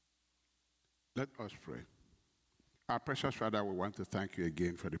Let us pray. Our precious Father, we want to thank you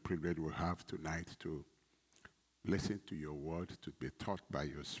again for the privilege we have tonight to listen to your word, to be taught by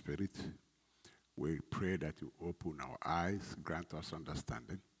your Spirit. We pray that you open our eyes, grant us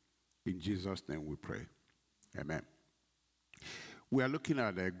understanding. In Jesus' name we pray. Amen. We are looking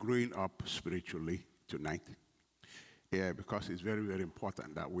at growing up spiritually tonight. Yeah, because it's very, very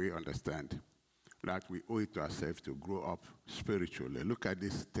important that we understand that we owe it to ourselves to grow up spiritually. Look at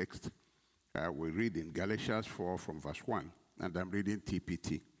this text. We read in Galatians 4 from verse 1, and I'm reading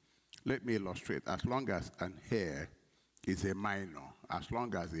TPT. Let me illustrate. As long as an heir is a minor, as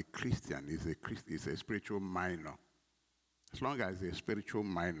long as a Christian is a spiritual minor, as long as a spiritual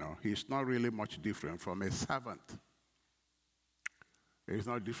minor, he's not really much different from a servant. He's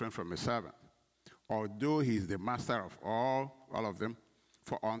not different from a servant. Although he's the master of all of them,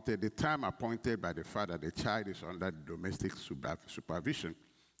 for until the time appointed by the father, the child is under domestic supervision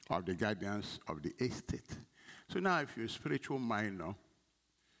of the guardians of the estate. So now if you're a spiritual minor,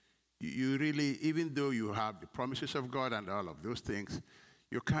 you really, even though you have the promises of God and all of those things,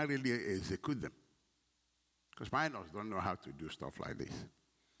 you can't really execute them. Because minors don't know how to do stuff like this.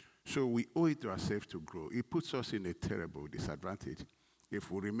 So we owe it to ourselves to grow. It puts us in a terrible disadvantage.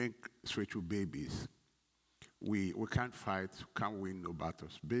 If we remain spiritual babies, we can't fight, can't win no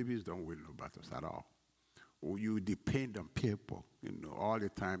battles. Babies don't win no battles at all. You depend on people, all the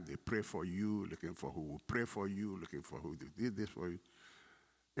time. They pray for you, looking for who will pray for you, looking for who did this for you.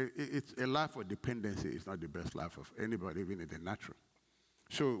 It's a life of dependency. It's not the best life of anybody, even in the natural.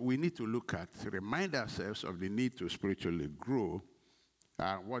 So we need to remind ourselves of the need to spiritually grow.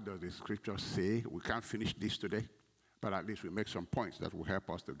 What does the scripture say? We can't finish this today, but at least we make some points that will help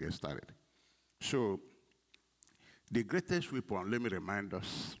us to get started. So the greatest weapon, let me remind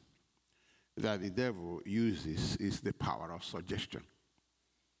us, that the devil uses is the power of suggestion.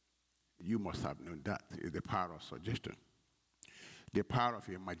 You must have known that is the power of suggestion. The power of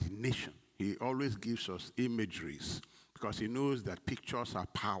imagination. He always gives us imageries because he knows that pictures are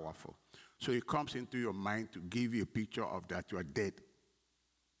powerful. So he comes into your mind to give you a picture of that you are dead.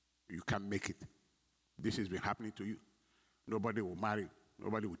 You can't make it. This has been happening to you. Nobody will marry.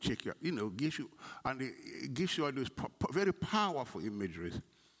 Nobody will check you. It gives you all those very powerful imageries.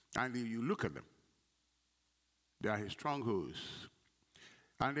 And you look at them. They are his strongholds.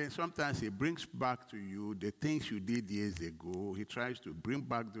 And then sometimes he brings back to you the things you did years ago. He tries to bring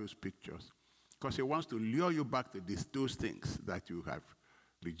back those pictures because he wants to lure you back to those things that you have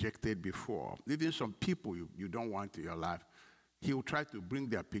rejected before. Even some people you don't want in your life, he will try to bring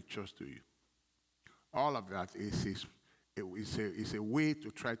their pictures to you. All of that is a way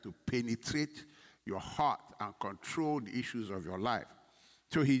to try to penetrate your heart and control the issues of your life.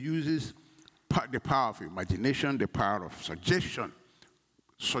 So he uses the power of imagination, the power of suggestion.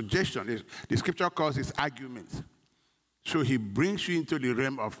 Suggestion is, the scripture calls it argument. So he brings you into the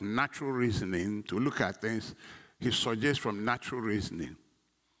realm of natural reasoning to look at things. He suggests from natural reasoning.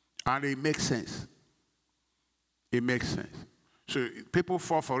 And it makes sense. It makes sense. So people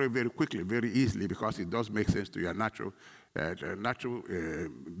fall for it very quickly, very easily, because it does make sense to your natural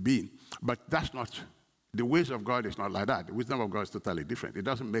being. But that's not, the ways of God is not like that. The wisdom of God is totally different. It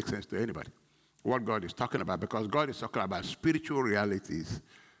doesn't make sense to anybody what God is talking about, because God is talking about spiritual realities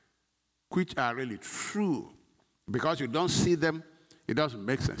which are really true. Because you don't see them, it doesn't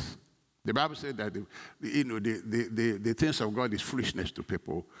make sense. The Bible said that the things of God is foolishness to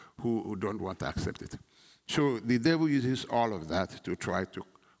people who don't want to accept it. So the devil uses all of that to try to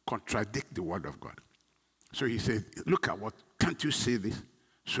contradict the word of God. So he said, look at what, can't you see this?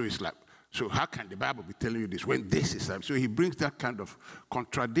 So it's like, so how can the Bible be telling you this when this is happening? So he brings that kind of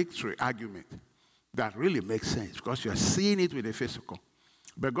contradictory argument that really makes sense because you are seeing it with the physical.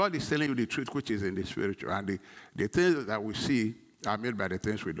 But God is telling you the truth which is in the spiritual. And the things that we see are made by the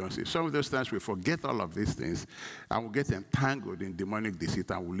things we don't see. Some of those times we forget all of these things and we get entangled in demonic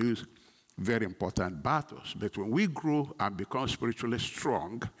deceit and we lose very important battles. But when we grow and become spiritually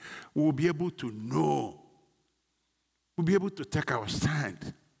strong, we'll be able to know. We'll be able to take our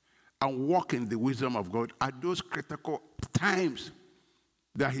stand and walk in the wisdom of God at those critical times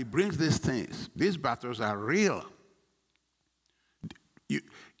that he brings these things. These battles are real.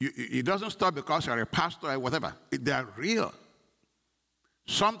 It doesn't stop because you're a pastor or whatever. They are real.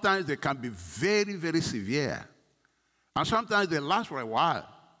 Sometimes they can be very, very severe. And sometimes they last for a while.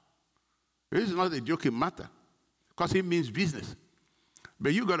 This is not a joking matter because it means business.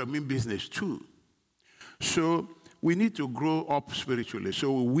 But you got to mean business too. So we need to grow up spiritually.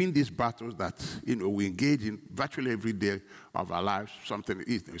 So we win these battles that we engage in virtually every day of our lives. Something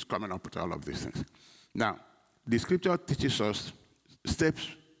is coming up with all of these things. Now, the scripture teaches us steps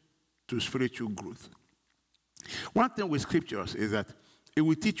to spiritual growth. One thing with scriptures is that it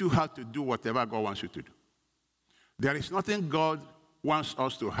will teach you how to do whatever God wants you to do. There is nothing God wants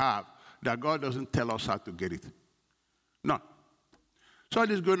us to have that God doesn't tell us how to get it. No. So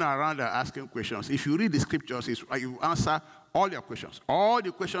just going around and asking questions. If you read the scriptures, you answer all your questions. All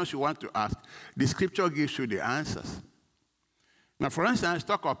the questions you want to ask, the scripture gives you the answers. Now, for instance,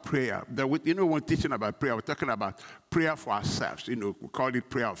 talk of prayer. When we're teaching about prayer, we're talking about prayer for ourselves. We call it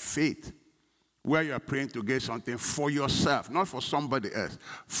prayer of faith, where you're praying to get something for yourself, not for somebody else,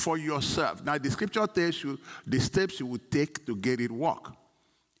 for yourself. Now, the scripture tells you the steps you would take to get it work.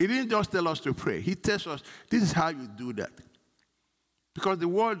 He didn't just tell us to pray. He tells us this is how you do that. Because the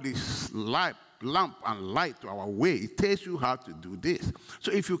world is lamp and light to our way. It tells you how to do this.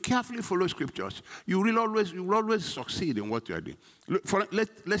 So if you carefully follow scriptures, you will always succeed in what you are doing.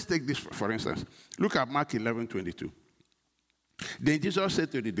 Let's take this for instance. Look at Mark 11:22. Then Jesus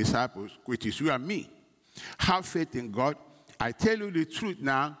said to the disciples, which is you and me, have faith in God. I tell you the truth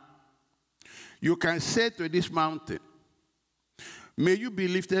now. You can say to this mountain, may you be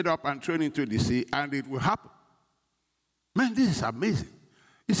lifted up and thrown into the sea, and it will happen. Man, this is amazing.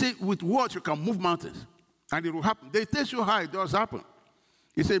 He said, with words you can move mountains, and it will happen. They tell you how it does happen.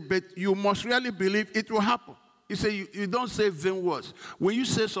 He said, but you must really believe it will happen. He said, you don't say vain words. When you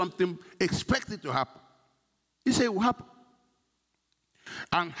say something, expect it to happen. He said, it will happen.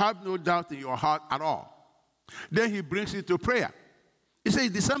 And have no doubt in your heart at all. Then he brings it to prayer. He says,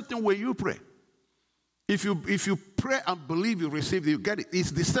 the same thing when you pray. If you pray and believe you receive it, you get it.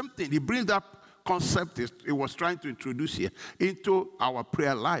 It's the same thing. He brings that concept he was trying to introduce here into our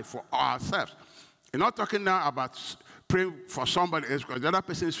prayer life for ourselves. You're not talking now about praying for somebody else because the other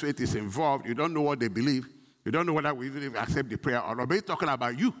person's faith is involved. You don't know what they believe. You don't know whether we even accept the prayer or not. But he's talking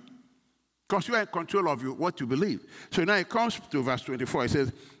about you because you are in control of what you believe. So now it comes to verse 24. It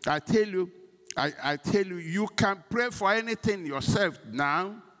says, I tell you, you can pray for anything yourself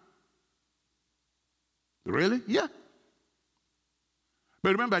now. Really? Yeah.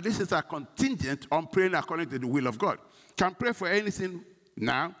 But remember, this is a contingent on praying according to the will of God. Can pray for anything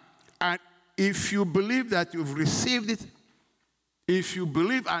now, and if you believe that you've received it, if you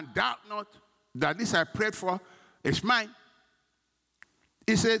believe and doubt not that this I prayed for is mine,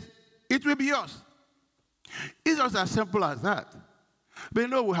 he said, it will be yours. It's just as simple as that.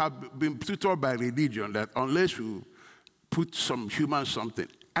 But we have been tutored by religion that unless you put some human something,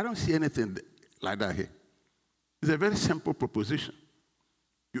 I don't see anything like that here. It's a very simple proposition.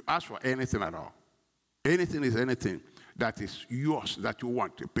 You ask for anything at all. Anything is anything that is yours, that you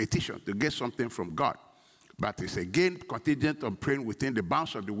want, a petition to get something from God. But it's again contingent on praying within the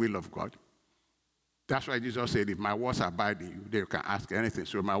bounds of the will of God. That's why Jesus said, if my words abide in you, then you can ask anything.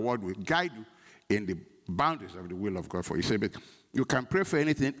 So my word will guide you in the boundaries of the will of God. For you say, but you can pray for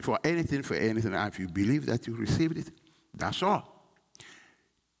anything, and if you believe that you received it, that's all.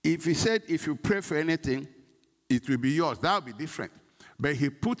 If he said, if you pray for anything, it will be yours, that will be different. But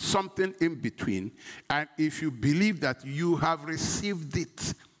he put something in between, and if you believe that you have received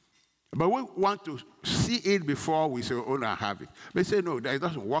it, but we want to see it before we say, oh, no, I have it. But say, no, it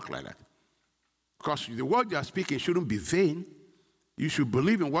doesn't work like that. Because the word you are speaking shouldn't be vain. You should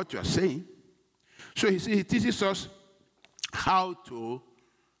believe in what you are saying. So he teaches us how to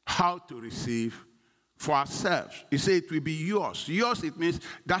receive for ourselves. He said it will be yours. Yours, it means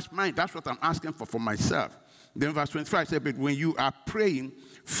that's mine. That's what I'm asking for myself. Then verse 25 says, but when you are praying,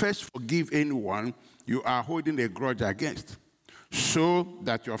 first forgive anyone you are holding a grudge against, so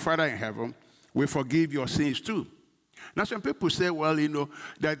that your Father in heaven will forgive your sins too. Now some people say, well,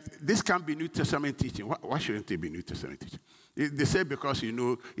 that this can't be New Testament teaching. Why shouldn't it be New Testament teaching? They say because,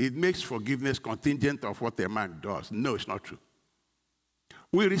 it makes forgiveness contingent of what a man does. No, it's not true.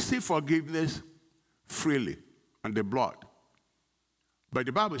 We receive forgiveness freely on the blood. But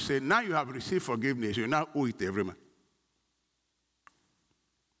the Bible says, now you have received forgiveness, you now owe it to every man.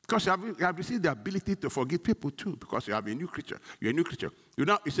 Because you have received the ability to forgive people too, because you have a new creature. You're a new creature. You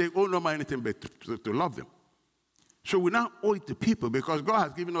say, oh, no man, anything but to love them. So we now owe it to people because God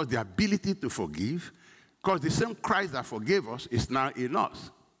has given us the ability to forgive, because the same Christ that forgave us is now in us.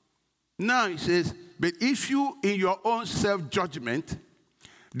 Now he says, but if you in your own self-judgment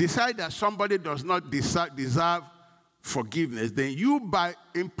decide that somebody does not deserve forgiveness, then you by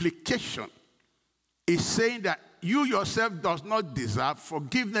implication is saying that you yourself does not deserve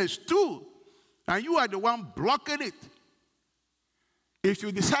forgiveness too. And you are the one blocking it. If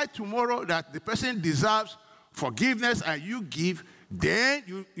you decide tomorrow that the person deserves forgiveness and you give, then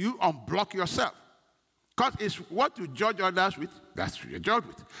you unblock yourself. Because it's what you judge others with, that's what you're judged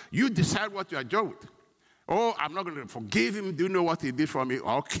with. You decide what you are judged with. Oh, I'm not going to forgive him. Do you know what he did for me?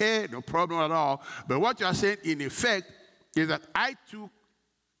 Okay, no problem at all. But what you are saying, in effect, is that I too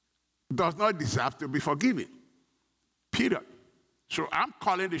does not deserve to be forgiven. Period. So I'm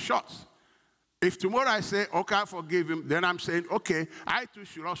calling the shots. If tomorrow I say, okay, I forgive him, then I'm saying, okay, I too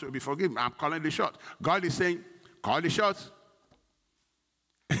should also be forgiven. I'm calling the shots. God is saying, call the shots.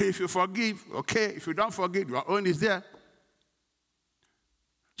 If you forgive, okay. If you don't forgive, your own is there.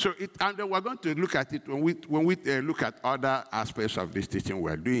 So, and then we're going to look at it when we look at other aspects of this teaching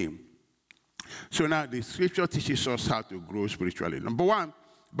we're doing. So now the scripture teaches us how to grow spiritually. Number one,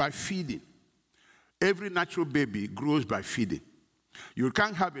 by feeding. Every natural baby grows by feeding. You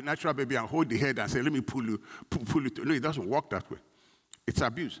can't have a natural baby and hold the head and say, let me pull you. No, it doesn't work that way. It's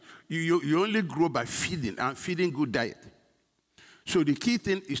abuse. You only grow by feeding, and feeding good diet. So the key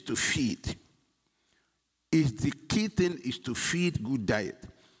thing is to feed. The key thing is to feed good diet.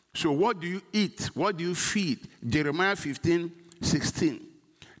 So what do you eat? What do you feed? Jeremiah 15:16.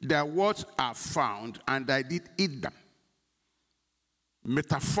 Their words are found, and I did eat them.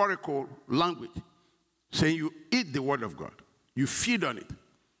 Metaphorical language, saying you eat the word of God. You feed on it.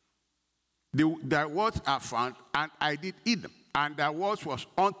 Their words are found, and I did eat them. And their words was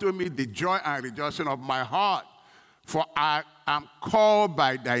unto me the joy and rejoicing of my heart. For I am called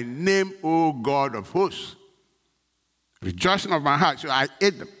by thy name, O God of hosts. Rejoicing of my heart. So I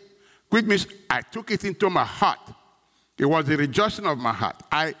ate them. Which means I took it into my heart. It was the rejoicing of my heart.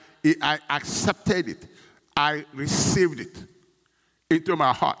 I accepted it. I received it into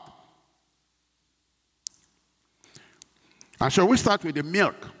my heart. And so we start with the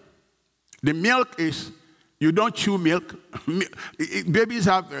milk. The milk is, you don't chew milk. Babies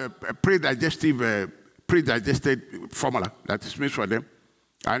have a pre-digested formula that is made for them.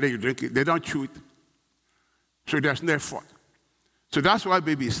 And then you drink it. They don't chew it. So there's no effort. So that's why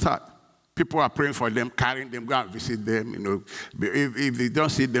babies start. People are praying for them, carrying them, go and visit them. You know, if they don't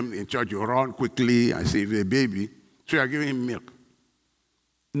see them in church, you run quickly and say, if they're a baby. So you're giving him milk.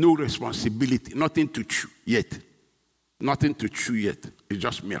 No responsibility, nothing to chew yet. Nothing to chew yet. It's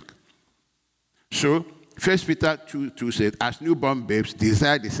just milk. So 1 Peter 2 says, as newborn babes,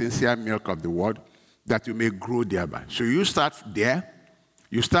 desire the sincere milk of the word, that you may grow thereby. So you start there.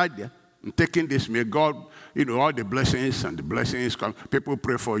 You start there. And taking this milk, God, you know, all the blessings and the blessings come. People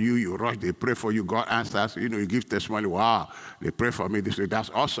pray for you, you rush, they pray for you, God answers. You know, you give testimony, wow, they pray for me this way.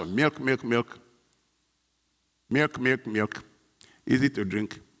 That's awesome. Milk, milk, milk. Milk, milk, milk. Easy to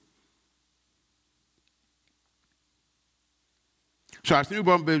drink. So as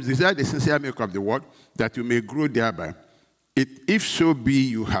newborn babes, desire the sincere milk of the word, that you may grow thereby. If so be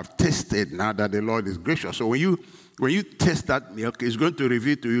you have tasted now that the Lord is gracious. So when you taste that milk, it's going to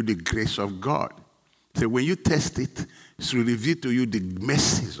reveal to you the grace of God. So when you taste it, it's to reveal to you the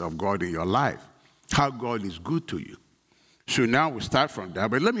mercies of God in your life, how God is good to you. So now we start from there.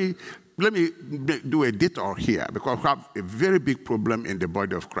 But let me do a detour here, because we have a very big problem in the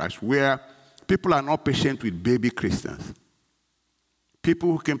body of Christ where people are not patient with baby Christians.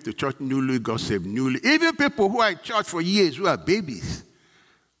 People who came to church newly, got saved newly. Even people who are in church for years who are babies.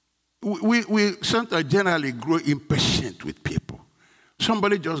 We sometimes generally grow impatient with people.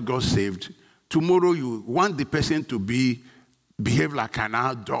 Somebody just got saved. Tomorrow you want the person to behave like an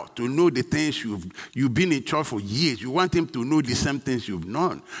adult, to know the things you've been in church for years. You want him to know the same things you've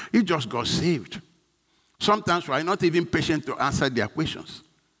known. He just got saved. Sometimes we are not even patient to answer their questions.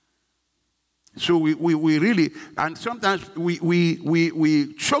 So we really, and sometimes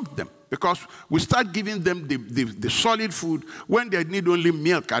we choke them because we start giving them the solid food when they need only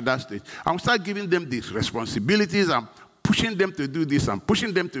milk at that stage. And we start giving them these responsibilities and pushing them to do this and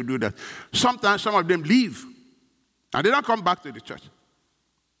pushing them to do that. Sometimes some of them leave and they don't come back to the church.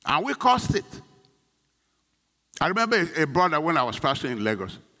 And we caused it. I remember a brother when I was pastoring in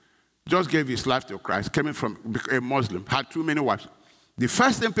Lagos, just gave his life to Christ, coming from a Muslim, had too many wives. The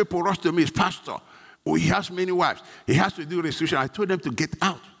first thing people rush to me is, Pastor, he has many wives. He has to do restitution. I told them to get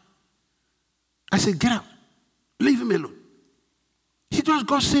out. I said, get out. Leave him alone. He just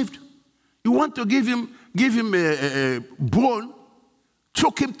got saved. You want to give him a bone,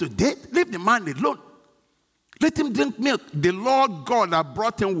 choke him to death? Leave the man alone. Let him drink milk. The Lord God that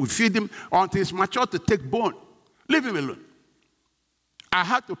brought him will feed him until he's mature to take bone. Leave him alone. I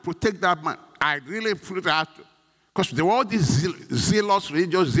had to protect that man. I really had to. Because there were all these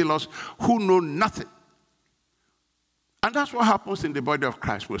religious zealots who know nothing. And that's what happens in the body of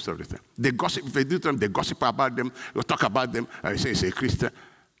Christ most of the time. They gossip, if they do them, they gossip about them, they talk about them, and they say it's a Christian.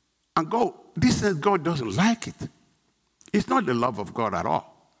 And God doesn't like it. It's not the love of God at all.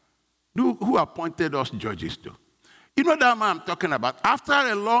 Who appointed us judges to? You know that man I'm talking about, after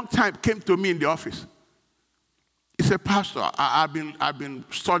a long time, came to me in the office. He said, Pastor, I've been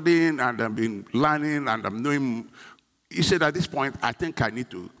studying and I've been learning and I'm knowing. He said, at this point, I think I need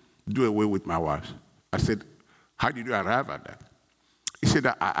to do away with my wives. I said, how did you arrive at that? He said,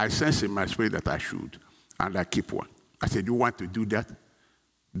 I sense in my spirit that I should, and I keep one. I said, you want to do that?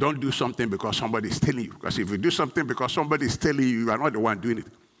 Don't do something because somebody is telling you. Because if you do something because somebody is telling you, you are not the one doing it.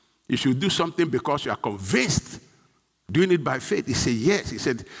 You should do something because you are convinced, doing it by faith. He said, yes. He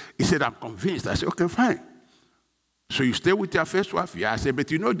said, I'm convinced. I said, okay, fine. So you stay with your first wife? Yeah. I said, but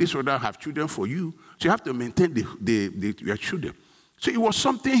you know this will not have children for you, so you have to maintain your children. So it was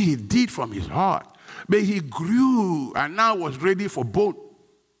something he did from his heart. But he grew and now was ready for both.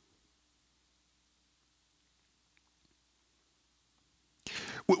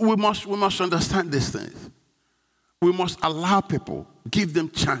 We must understand these things. We must allow people, give them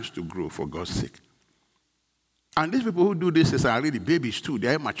chance to grow for God's sake. And these people who do this are really babies too.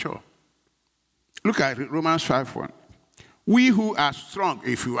 They are mature. Look at Romans 5:1. We who are strong,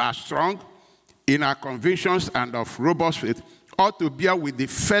 if you are strong in our convictions and of robust faith, ought to bear with the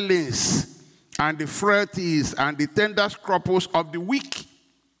failings and the frailties and the tender scruples of the weak.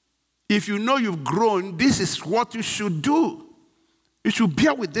 If you know you've grown, this is what you should do. You should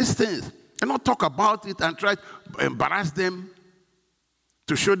bear with these things and not talk about it and try to embarrass them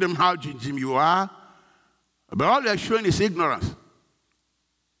to show them how Jim you are. But all you're showing is ignorance.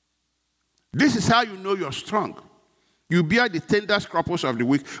 This is how you know you're strong. You bear the tender scruples of the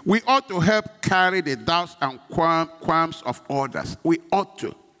weak. We ought to help carry the doubts and qualms of others. We ought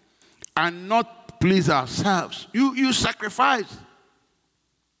to. And not please ourselves. You sacrifice.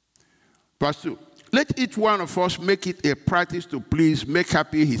 Verse 2. Let each one of us make it a practice to please, make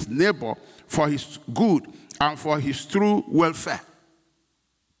happy his neighbor for his good and for his true welfare.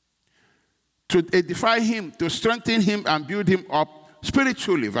 To edify him, to strengthen him and build him up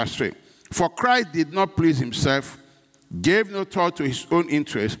spiritually. Verse 3. For Christ did not please himself, gave no thought to his own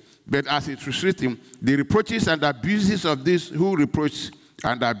interest, but as it was written, the reproaches and abuses of these who reproach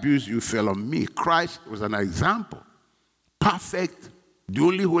and abuse you fell on me. Christ was an example. Perfect, the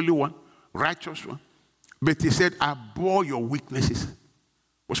only holy one, righteous one. But he said, I bore your weaknesses,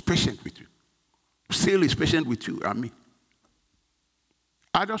 was patient with you. Still is patient with you and me.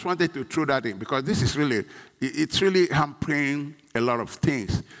 I just wanted to throw that in because this is really, it's really hampering a lot of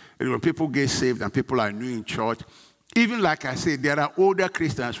things. And when people get saved and people are new in church, even like I said, there are older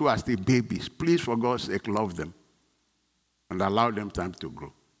Christians who are still babies. Please, for God's sake, love them and allow them time to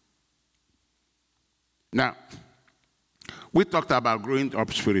grow. Now, we talked about growing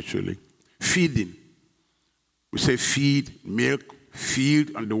up spiritually, feeding. We say feed, milk,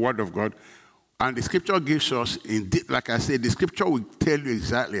 feed on the Word of God. And the scripture gives us, like I said, the scripture will tell you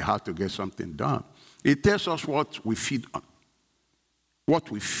exactly how to get something done. It tells us what we feed on.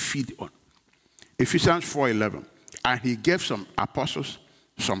 What we feed on. Ephesians 4:11. And he gave some apostles,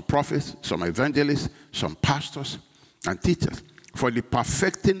 some prophets, some evangelists, some pastors, and teachers for the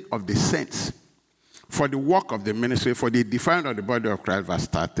perfecting of the saints, for the work of the ministry, for the defining of the body of Christ, verse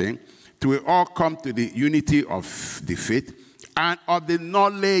 13, till we all come to the unity of the faith and of the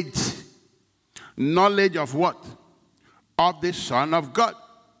knowledge. Knowledge of what? Of the Son of God.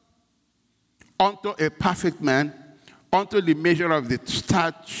 Unto a perfect man, unto the measure of the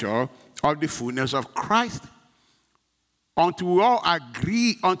stature of the fullness of Christ. Until we all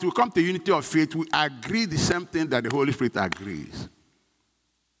agree, until we come to unity of faith, we agree the same thing that the Holy Spirit agrees.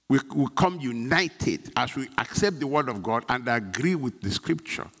 We come united as we accept the Word of God and agree with the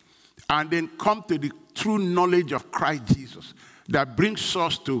Scripture. And then come to the true knowledge of Christ Jesus that brings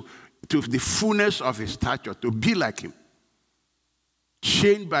us to the fullness of his stature, to be like him.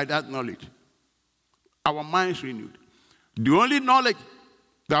 Changed by that knowledge. Our minds renewed. The only knowledge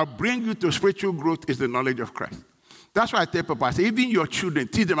that will bring you to spiritual growth is the knowledge of Christ. That's why I tell people, I say, even your children,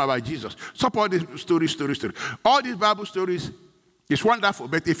 teach them about Jesus. Stop all these stories. All these Bible stories is wonderful,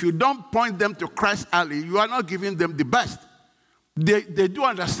 but if you don't point them to Christ early, you are not giving them the best. They do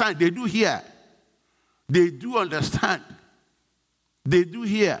understand. They do hear. They do understand. They do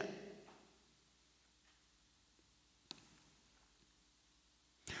hear.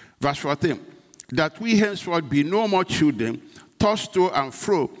 Verse 14, that we henceforth be no more children, tossed to and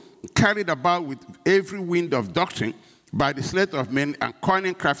fro, carried about with every wind of doctrine by the sleight of men and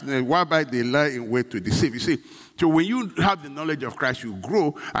cunning craftiness, whereby they lie in wait to deceive. You see, so when you have the knowledge of Christ, you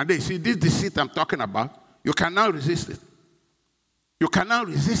grow, and then see this deceit I'm talking about, you can now resist it. You can now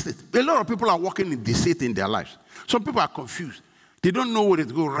resist it. A lot of people are walking in deceit in their lives. Some people are confused. They don't know where to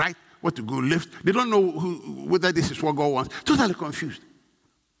go right, what to go left. They don't know whether this is what God wants. Totally confused.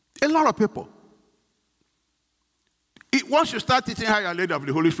 A lot of people. Once you start teaching how you're led of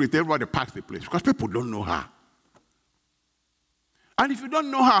the Holy Spirit, everybody packs the place because people don't know how. And if you don't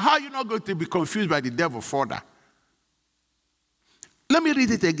know her, how are you not going to be confused by the devil further? Let me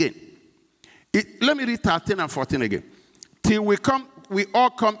read it again. Let me read 13 and 14 again. Till we all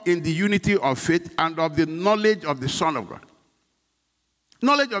come in the unity of faith and of the knowledge of the Son of God.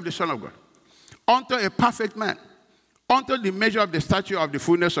 Knowledge of the Son of God. Unto a perfect man. Unto the measure of the stature of the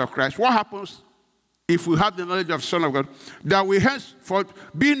fullness of Christ. What happens if we have the knowledge of the Son of God? That we henceforth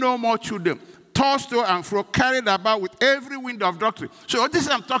be no more children, tossed to and fro, carried about with every wind of doctrine. So this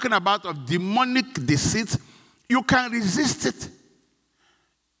I'm talking about of demonic deceit. You can resist it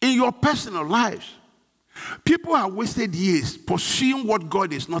in your personal lives. People have wasted years pursuing what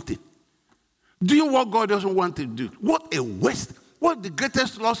God is not in. Doing what God doesn't want to do. What a waste. What the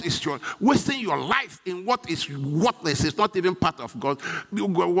greatest loss is wasting your life in what is worthless. It's not even part of God,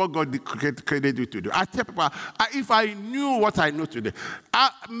 what God created you to do. I tell people, if I knew what I know today,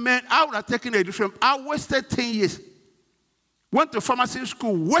 I would have taken a different. I wasted 10 years. Went to pharmacy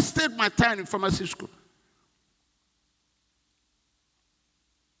school, wasted my time in pharmacy school.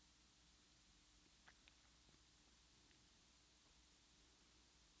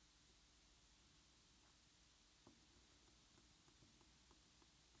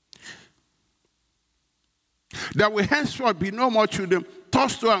 That we henceforth be no more children,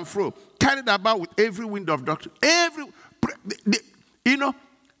 tossed to and fro, carried about with every wind of doctrine.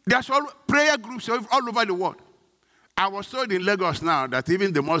 There's all prayer groups all over the world. I was told in Lagos now that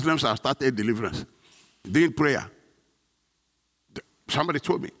even the Muslims have started deliverance, doing prayer. Somebody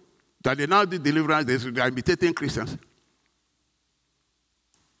told me that they now do deliverance, they are imitating Christians.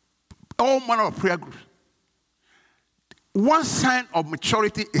 All manner of prayer groups. One sign of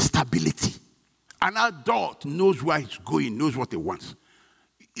maturity is stability. An adult knows where he's going, knows what he wants.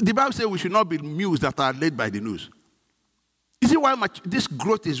 The Bible says we should not be mules that are led by the news. You see why this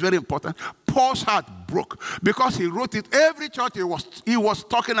growth is very important? Paul's heart broke because he wrote it. Every church he was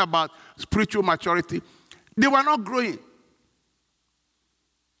talking about spiritual maturity. They were not growing.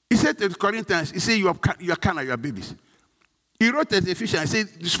 He said to the Corinthians, he said, you are babies. He wrote to the Ephesians, he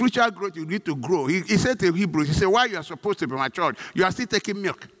said, the spiritual growth, you need to grow. He said to the Hebrews, he said, why you are supposed to be matured? You are still taking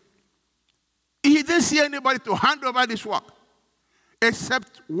milk. He didn't see anybody to hand over this work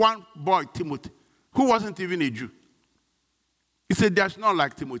except one boy, Timothy, who wasn't even a Jew. He said, there's not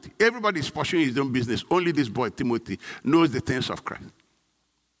like Timothy. Everybody is pursuing his own business. Only this boy, Timothy, knows the things of Christ.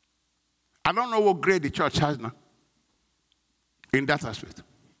 I don't know what grade the church has now in that aspect.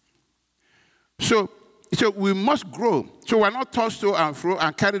 So we must grow. So we're not tossed to and fro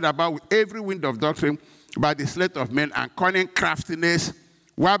and carried about with every wind of doctrine by the sleight of men and cunning craftiness,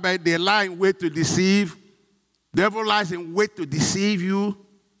 whereby they lie in wait to deceive. The devil lies in wait to deceive you.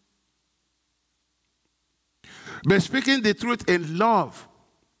 But speaking the truth in love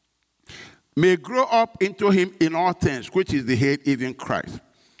may grow up into him in all things, which is the head, even Christ.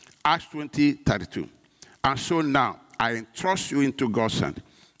 Acts 20:32. And so now I entrust you into God's hand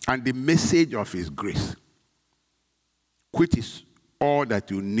and the message of his grace, which is all that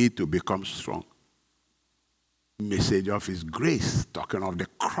you need to become strong. Message of his grace, talking of the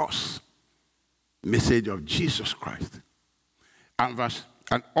cross. Message of Jesus Christ.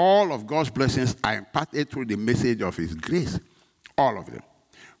 And all of God's blessings are imparted through the message of his grace. All of them.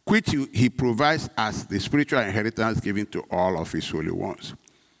 Which he provides as the spiritual inheritance given to all of his holy ones.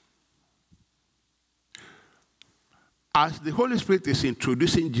 As the Holy Spirit is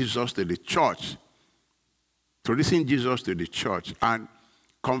introducing Jesus to the church, and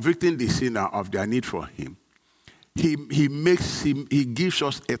convicting the sinner of their need for him, he gives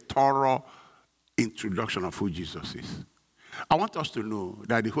us a thorough introduction of who Jesus is. I want us to know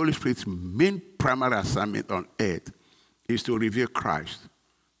that the Holy Spirit's main primary assignment on earth is to reveal Christ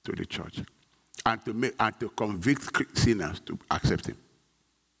to the church and to convict sinners to accept him.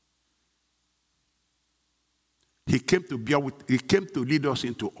 He came to lead us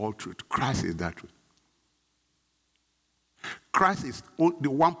into all truth. Christ is that truth. Christ is the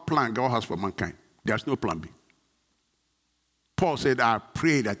one plan God has for mankind. There's no plan B. Paul said, I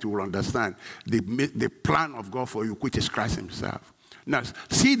pray that you will understand the plan of God for you, which is Christ himself. Now,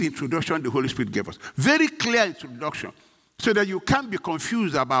 see the introduction the Holy Spirit gave us. Very clear introduction, so that you can't be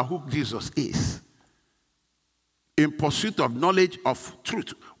confused about who Jesus is. In pursuit of knowledge of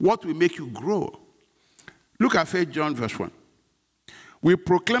truth, what will make you grow? Look at 1 John verse 1. We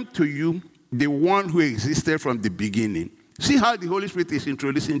proclaim to you the one who existed from the beginning. See how the Holy Spirit is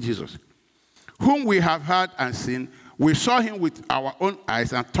introducing Jesus. Whom we have heard and seen. We saw him with our own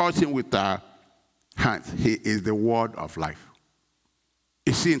eyes and touched him with our hands. He is the word of life.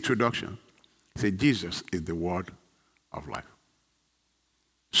 You see introduction. Say Jesus is the word of life.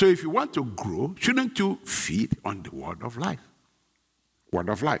 So if you want to grow, shouldn't you feed on the word of life? Word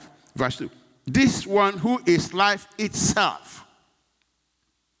of life. Verse 2. This one who is life itself.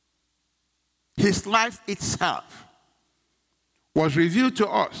 His life itself was revealed to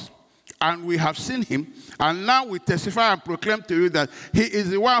us, and we have seen him, and now we testify and proclaim to you that he is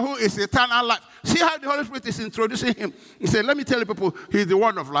the one who is eternal life. See how the Holy Spirit is introducing him. He said, let me tell you people, he's the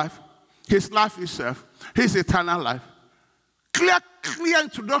word of life. His life itself. His eternal life. Clear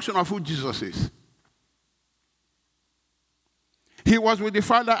introduction of who Jesus is. He was with the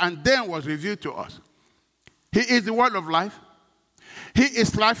Father and then was revealed to us. He is the word of life. He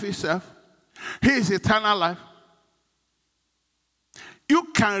is life itself. He is eternal life. You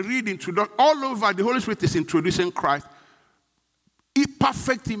can read introduction all over. The Holy Spirit is introducing Christ. A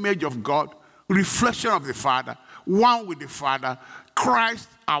perfect image of God, reflection of the Father, one with the Father, Christ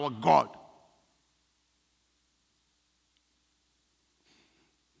our God.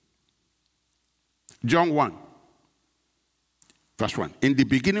 John 1, verse 1. In the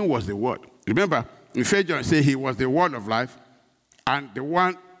beginning was the Word. Remember, in 1 John says he was the Word of life, and the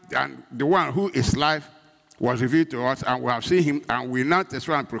one who is life was revealed to us, and we have seen him, and we now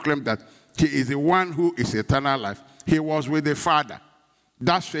testify and proclaim that he is the one who is eternal life. He was with the Father.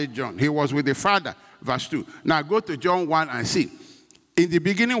 That's 1 John. He was with the Father, verse 2. Now go to John 1 and see. In the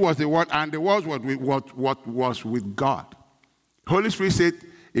beginning was the Word, and the Word was with what was with God. Holy Spirit said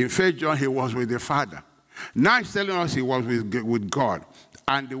in 1 John he was with the Father. Now he's telling us he was with God,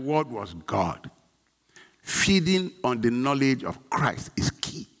 and the Word was God. Feeding on the knowledge of Christ is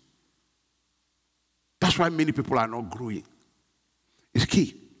key. That's why many people are not growing. It's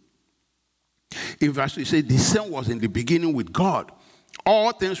key. In verse 2, it says, the same was in the beginning with God.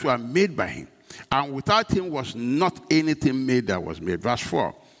 All things were made by him, and without him was not anything made that was made. Verse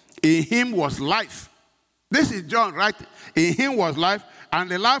 4, in him was life. This is John, right? In him was life, and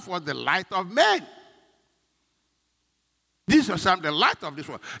the life was the light of men. This was the light of this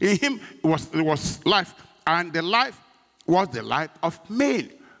world. In him was life, and the life was the light of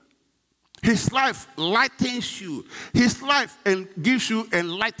men. His life lightens you. His life gives you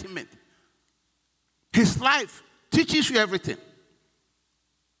enlightenment. His life teaches you everything.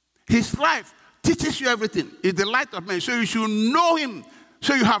 His life teaches you everything. It's the light of men. So you should know him.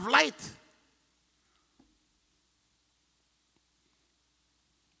 So you have light.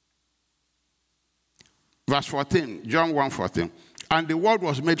 Verse 14, John 1:14. And the word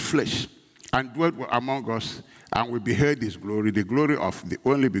was made flesh and dwelt among us, and we beheld his glory, the glory of the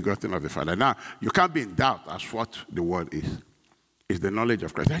only begotten of the Father. Now, you can't be in doubt as what the word is. It's the knowledge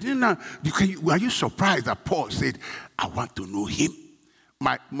of Christ. I didn't know. Are you surprised that Paul said, I want to know him?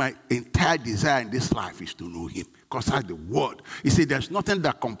 My entire desire in this life is to know him. Because that's the word. He said there's nothing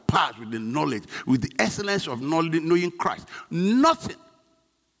that compares with the knowledge, with the excellence of knowing Christ. Nothing.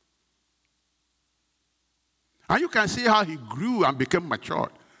 And you can see how he grew and became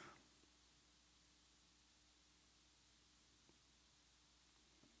matured.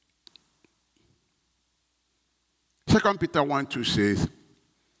 Second Peter 1:2 says,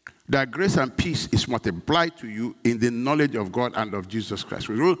 that grace and peace is multiplied to you in the knowledge of God and of Jesus Christ.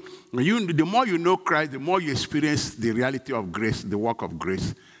 The more you know Christ, the more you experience the reality of grace, the work of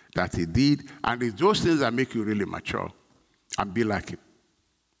grace that he did. And it's those things that make you really mature and be like him.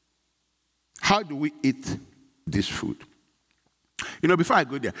 How do we eat this food? You know, before I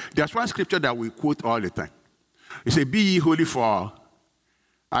go there, there's one scripture that we quote all the time. It says, be ye holy for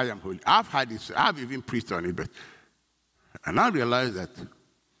I am holy. I've had this, I've even preached on it, but I now realize that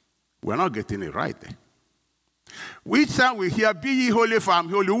we're not getting it right there. Each time we hear, be ye holy for I am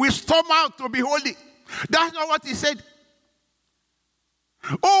holy, we storm out to be holy. That's not what he said.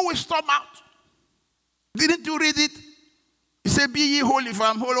 Oh, we storm out. Didn't you read it? He said, be ye holy for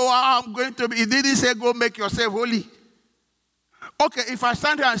I am holy. Oh, I'm going to be. He didn't say, go make yourself holy. Okay, if I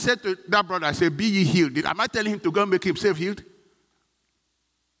stand here and say to that brother, I say, be ye healed. Am I telling him to go make himself healed?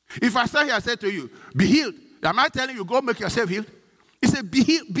 If I stand here and say to you, be healed. Am I telling you, go make yourself healed? He said, be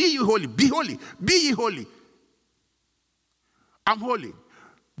ye holy, be holy, be ye holy. I'm holy.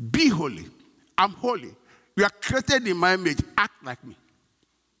 Be holy. I'm holy. You are created in my image. Act like me.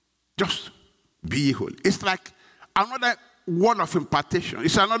 Just be ye holy. It's like another word of impartation.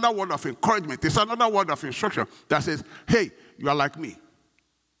 It's another word of encouragement. It's another word of instruction that says, hey, you are like me.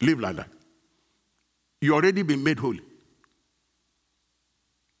 Live like that. You already been made holy.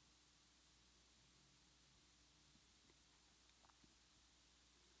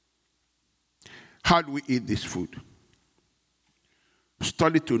 How do we eat this food?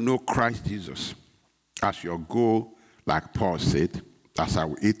 Study to know Christ Jesus as your goal, like Paul said. That's how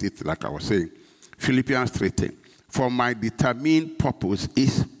we eat it, like I was saying. Philippians 3:10. For my determined purpose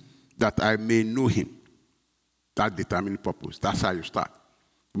is that I may know him. That determined purpose. That's how you start.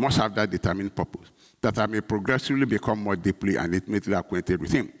 You must have that determined purpose, that I may progressively become more deeply and intimately acquainted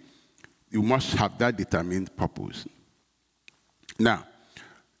with him. You must have that determined purpose. Now,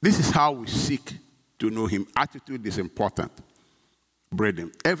 this is how we seek to know him. Attitude is important,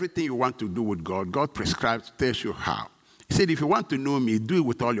 brethren. Everything you want to do with God, God prescribes, tells you how. He said, if you want to know me, do it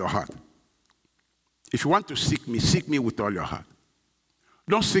with all your heart. If you want to seek me with all your heart.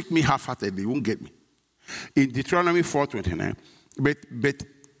 Don't seek me half-heartedly, you won't get me. In Deuteronomy 4:29, but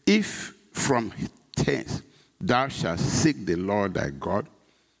if from hence thou shalt seek the Lord thy God,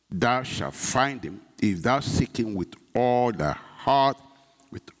 thou shalt find him, if thou seek him with all thy heart,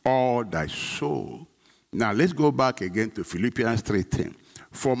 with all thy soul. Now let's go back again to Philippians 3:10.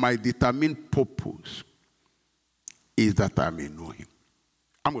 For my determined purpose is that I may know him.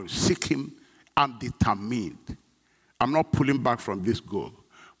 I'm going to seek him. I'm determined. I'm not pulling back from this goal.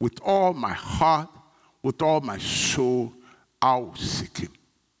 With all my heart, with all my soul, I will seek him.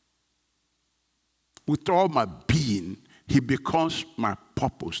 With all my being, he becomes my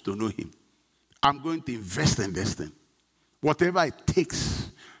purpose to know him. I'm going to invest in this thing. Whatever it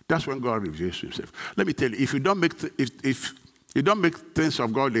takes, that's when God reveals himself. Let me tell you, if you don't make things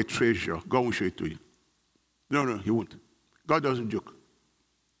of God a treasure, God won't show it to you. No, he won't. God doesn't joke.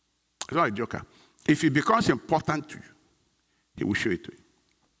 He's not a joker. If it becomes important to you, he will show it to you.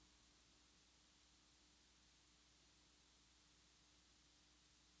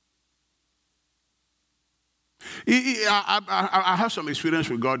 I have some experience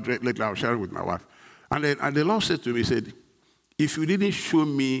with God lately. I was sharing with my wife. And the Lord said to me, he said, if you didn't show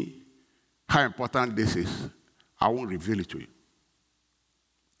me how important this is, I won't reveal it to you.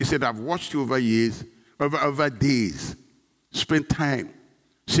 He said, I've watched you over years, over days, spent time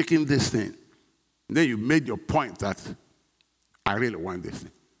seeking this thing. And then you made your point that I really want this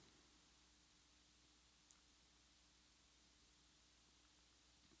thing.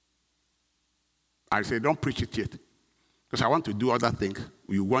 I said, don't preach it yet. Because I want to do other things.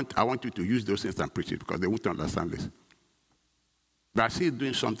 I want you to use those things and preach it because they won't understand this. But I see it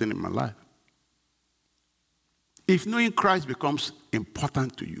doing something in my life. If knowing Christ becomes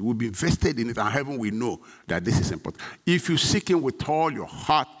important to you, you will be invested in it, and heaven will know that this is important. If you seek him with all your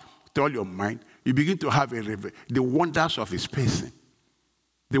heart, with all your mind, you begin to have the wonders of his person.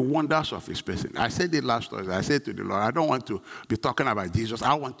 The wonders of his person. I said it last Thursday. I said to the Lord, I don't want to be talking about Jesus.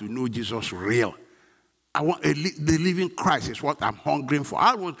 I want to know Jesus real. I want the living Christ is what I'm hungering for.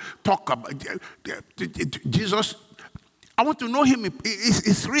 I want to talk about Jesus. I want to know him.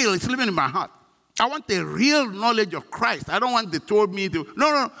 It's real. It's living in my heart. I want the real knowledge of Christ. I don't want they told me to.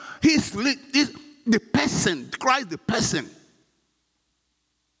 No. He's the person. Christ the person.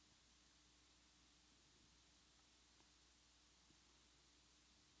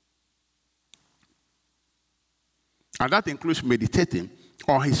 And that includes meditating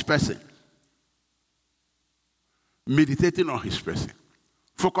on his person. Meditating on his person.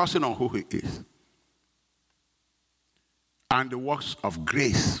 Focusing on who he is. And the works of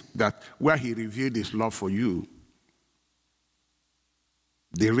grace that where he revealed his love for you,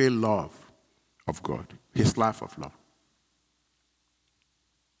 the real love of God, his life of love.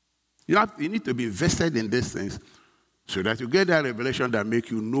 You need to be invested in these things so that you get that revelation that make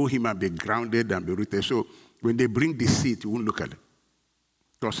you know him and be grounded and be rooted. So when they bring deceit, you won't look at it.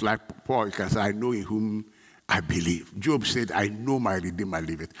 Just like Paul, you can say, I know in whom I believe. Job said, I know my Redeemer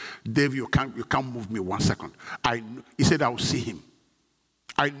liveth. David, you can't move me 1 second. He said, I will see him.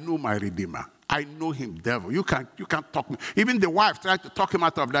 I know my Redeemer. I know him, devil. You can't talk me. Even the wife tried to talk him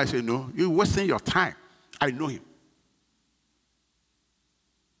out of that. I said, no, you're wasting your time. I know him.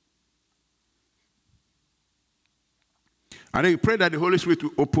 And then you pray that the Holy Spirit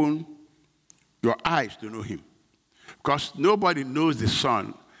will open your eyes to know him. Because nobody knows the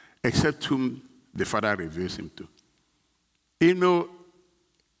Son except whom the Father reveals him to. You know,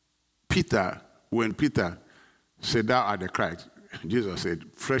 when Peter said, thou art the Christ, Jesus said,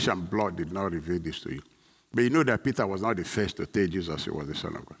 flesh and blood did not reveal this to you. But you know that Peter was not the first to tell Jesus he was the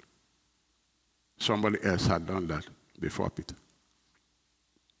Son of God. Somebody else had done that before Peter.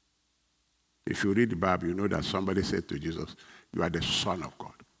 If you read the Bible, you know that somebody said to Jesus, you are the Son of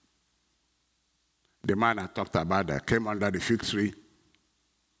God. The man I talked about that came under the fig tree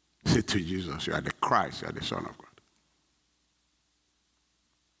said to Jesus, you are the Christ, you are the Son of God.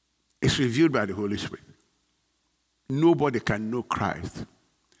 It's revealed by the Holy Spirit. Nobody can know Christ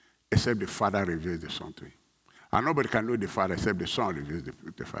except the Father reveals the Son to him. And nobody can know the Father except the Son reveals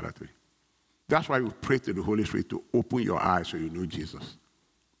the Father to him. That's why we pray to the Holy Spirit to open your eyes so you know Jesus.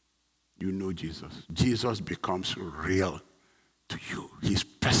 You know Jesus. Jesus becomes real to you. His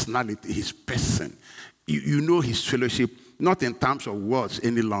personality, his person. You know his fellowship. not in terms of words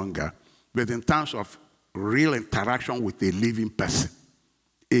any longer, but in terms of real interaction with a living person,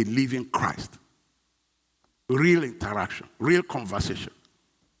 a living Christ. Real interaction, real conversation.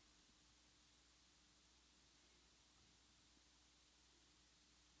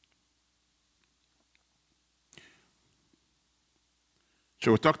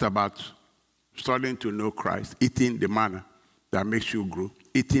 So we talked about studying to know Christ, eating the manna that makes you grow,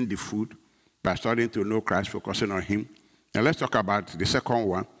 eating the food by studying to know Christ, focusing on him. Now let's talk about the second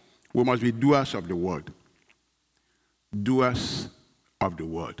one. We must be doers of the word. Doers of the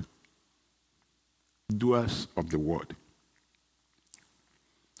word. Doers of the word.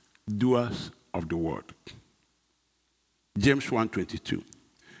 Doers of the word. James 1:22.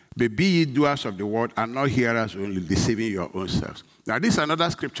 But be ye doers of the word and not hearers only, deceiving your own selves. Now, this is another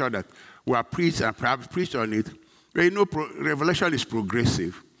scripture that we have preached and perhaps preached on it. But you know, revelation is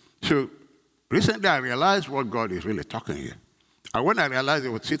progressive. So recently I realized what God is really talking here. And when I realized I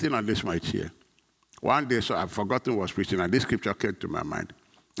was sitting on this my chair, one day, so I've forgotten what I was preaching, and this scripture came to my mind.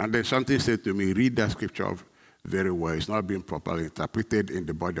 And then something said to me, read that scripture very well. It's not being properly interpreted in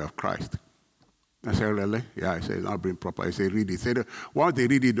the body of Christ. I said, really? Yeah, I said, it's not being proper. He said, read it. He said, once they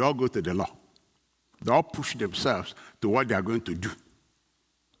read it, they all go to the law. They all push themselves to what they are going to do.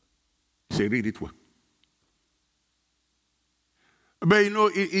 He said, read it well. But you know,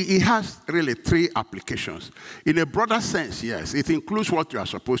 it has really three applications. In a broader sense, yes, it includes what you are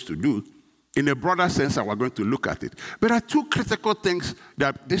supposed to do. In a broader sense, we're going to look at it. But there are two critical things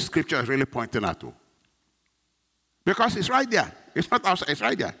that this scripture is really pointing at. Because it's right there. It's not outside, it's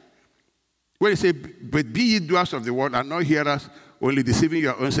right there. When it says, but be ye doers of the word and not hearers, only deceiving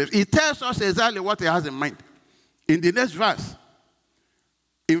your own selves. It tells us exactly what he has in mind. In the next verse,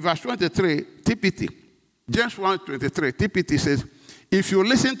 in verse 23, TPT, James 1:23, TPT says, if you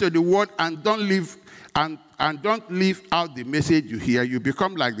listen to the word and don't leave out the message you hear, you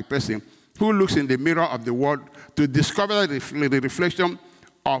become like the person who looks in the mirror of the word to discover the reflection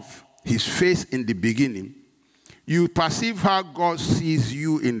of his face in the beginning. You perceive how God sees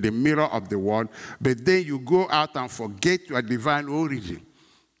you in the mirror of the world, but then you go out and forget your divine origin.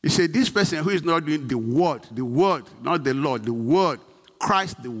 He said, this person who is not doing the word, not the Lord, the word,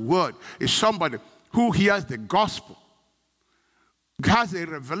 Christ, the word, is somebody who hears the gospel, has a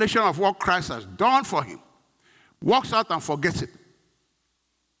revelation of what Christ has done for him, walks out and forgets it.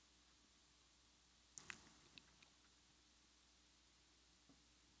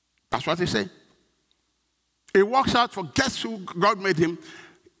 That's what he said. He walks out, forgets who God made him,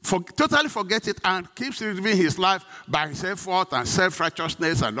 totally forgets it, and keeps living his life by his effort and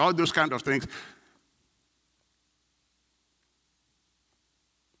self-righteousness and all those kind of things.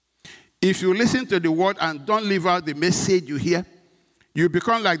 If you listen to the word and don't leave out the message you hear, you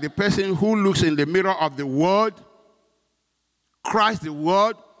become like the person who looks in the mirror of the word, Christ the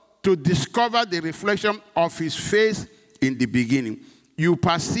word, to discover the reflection of his face in the beginning. You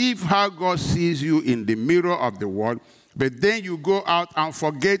perceive how God sees you in the mirror of the world, but then you go out and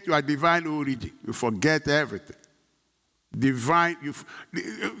forget your divine origin. You forget everything. Divine,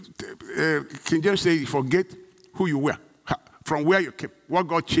 King James says you forget who you were, from where you came, what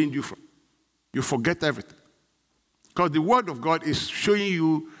God changed you from. You forget everything. Because the word of God is showing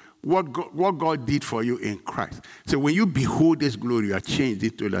you what God did for you in Christ. So when you behold his glory, you are changed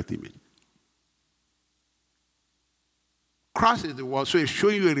into that image. Christ is the word, so it's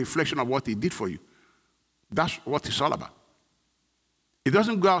showing you a reflection of what he did for you. That's what it's all about. It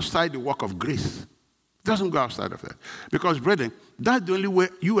doesn't go outside the work of grace. It doesn't go outside of that. Because, brethren, that's the only way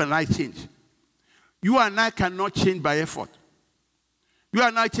you and I change. You and I cannot change by effort. You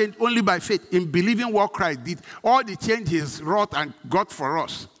and I change only by faith, in believing what Christ did. All the change he's wrought and got for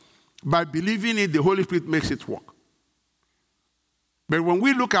us, by believing it, the Holy Spirit makes it work. But when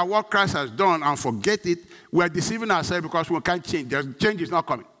we look at what Christ has done and forget it, we are deceiving ourselves because we can't change. The change is not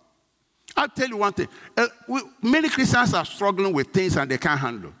coming. I'll tell you one thing. Many Christians are struggling with things and they can't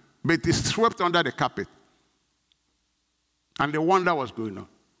handle. But it's swept under the carpet. And they wonder what's going on.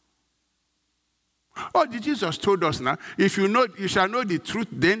 Oh, Jesus told us now, if you shall know the truth,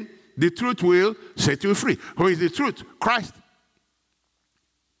 then the truth will set you free. Who is the truth? Christ.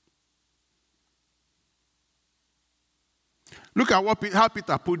 Look at how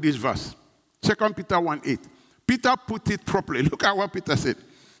Peter put this verse. 2 Peter 1:8. Peter put it properly. Look at what Peter said.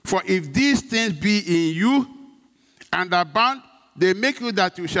 For if these things be in you and abound, they make you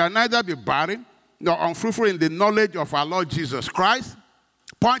that you shall neither be barren nor unfruitful in the knowledge of our Lord Jesus Christ.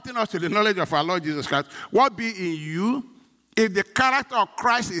 Pointing us to the knowledge of our Lord Jesus Christ. What be in you? If the character of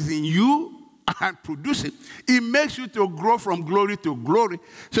Christ is in you, and produce it, it makes you to grow from glory to glory,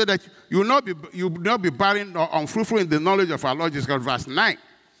 so that you will not be barren or unfruitful in the knowledge of our Lord Jesus Christ. Verse 9.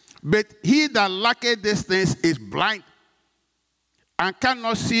 But he that lacketh these things is blind and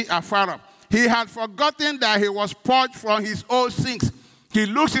cannot see afar off. He had forgotten that he was purged from his old sins. He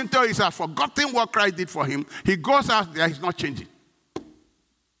looks into it, he has forgotten what Christ did for him. He goes out there, he's not changing.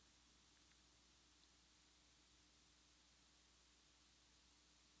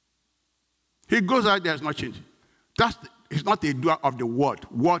 He goes out there, he's not changing. He's not a doer of the word.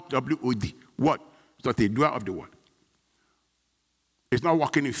 Word, W-O-D. Word. He's not a doer of the word. He's not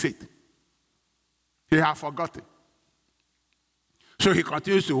walking in faith. He has forgotten. So he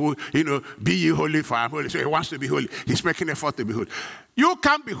continues to, be ye holy for I am holy. So he wants to be holy. He's making an effort to be holy. You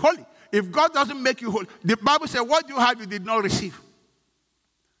can't be holy if God doesn't make you holy. The Bible says, what you have, you did not receive.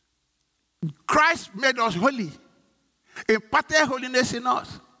 Christ made us holy. Imparted holiness in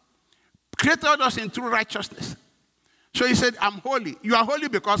us. Created us in true righteousness. So he said, I'm holy. You are holy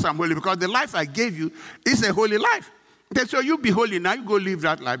because I'm holy. Because the life I gave you is a holy life. Okay, so you be holy now. You go live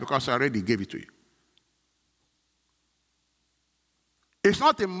that life because I already gave it to you. It's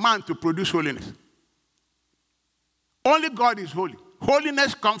not a man to produce holiness. Only God is holy.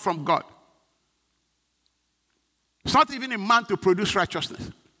 Holiness comes from God. It's not even a man to produce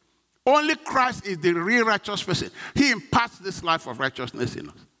righteousness. Only Christ is the real righteous person. He imparts this life of righteousness in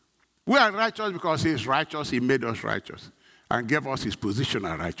us. We are righteous because he is righteous. He made us righteous and gave us his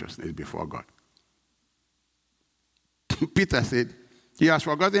positional righteousness before God. Peter said, he has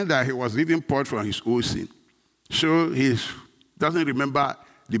forgotten that he was even poured from his old sin. So he doesn't remember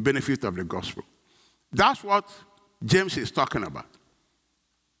the benefit of the gospel. That's what James is talking about.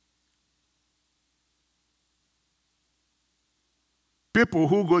 People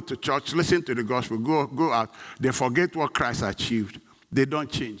who go to church, listen to the gospel, go out, they forget what Christ achieved. They don't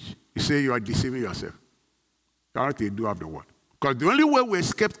change. You say you are deceiving yourself. You are not a doer of the word. Because the only way we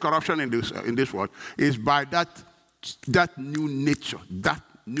escape corruption in this world is by that new nature. That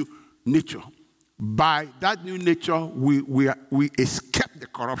new nature. By that new nature, we escape the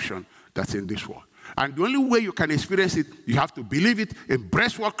corruption that's in this world. And the only way you can experience it, you have to believe it,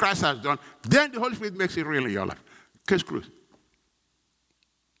 embrace what Christ has done. Then the Holy Spirit makes it real in your life. Case closed.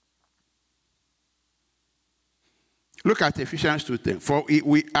 Look at Ephesians 2:10. For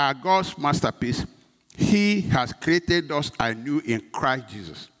we are God's masterpiece. He has created us anew in Christ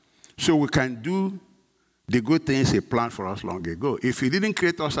Jesus, so we can do the good things he planned for us long ago. If he didn't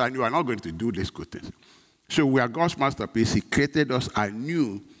create us anew, we are not going to do these good things. So we are God's masterpiece. He created us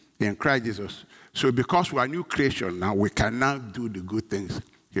anew in Christ Jesus. So because we are new creation now, we can now do the good things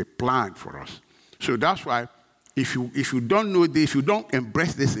he planned for us. So that's why if you don't know this, if you don't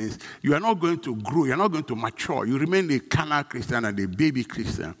embrace these things, you are not going to grow. You are not going to mature. You remain a carnal Christian and a baby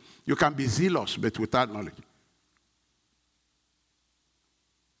Christian. You can be zealous, but without knowledge.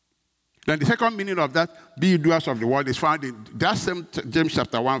 Then the second meaning of that, be doers of the word, is found in that same James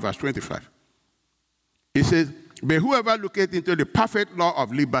chapter 1, verse 25. It says, but whoever looketh into the perfect law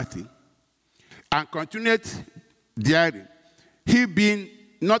of liberty and continueth therein, he being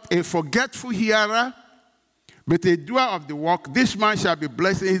not a forgetful hearer, but a doer of the work, this man shall be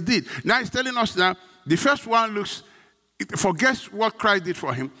blessed in his deed. Now he's telling us now, the first one forgets what Christ did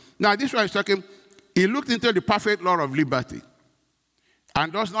for him. Now this one is talking, he looked into the perfect law of liberty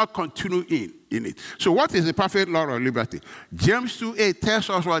and does not continue in it. So what is the perfect law of liberty? James 2:8 tells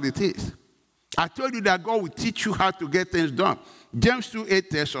us what it is. I told you that God will teach you how to get things done. James 2:8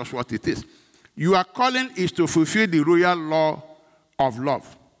 tells us what it is. Your calling is to fulfill the royal law of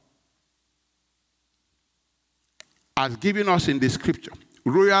love, as given us in the scripture.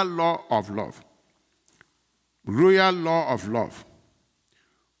 Royal law of love. Royal law of love.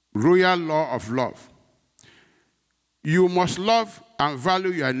 Royal law of love. You must love and value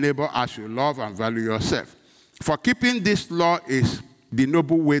your neighbor as you love and value yourself. For keeping this law is the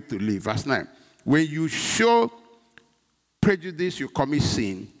noble way to live. Verse 9. When you show prejudice, you commit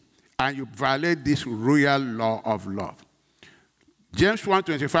sin, and you violate this royal law of love. James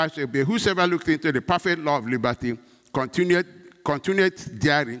 1:25 says, but whosoever looked into the perfect law of liberty, continued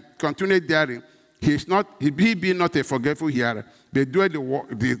therein, he be not a forgetful hearer, but a doer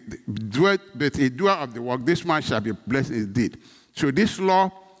of the work, this man shall be blessed indeed. So this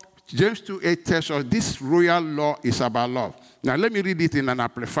law, James 2:8 tells us this royal law is about love. Now let me read it in an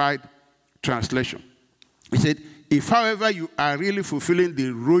amplified translation. He said, if however you are really fulfilling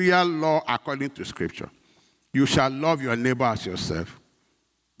the royal law according to scripture, you shall love your neighbor as yourself.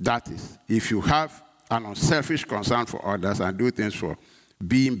 That is, if you have an unselfish concern for others and do things for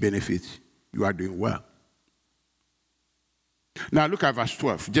being benefits, you are doing well. Now look at verse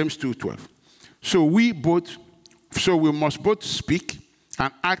 12, James 2:12. So we must both speak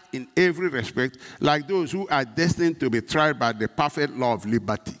and act in every respect like those who are destined to be tried by the perfect law of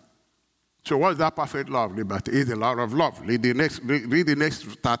liberty. So what's that perfect law of liberty? It's the law of love. Read the next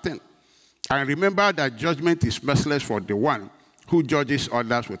 13. And remember that judgment is merciless for the one who judges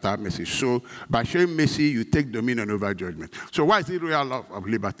others without mercy. So by showing mercy, you take dominion over judgment. So why is it real love of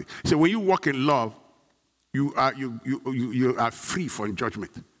liberty? So when you walk in love, you are free from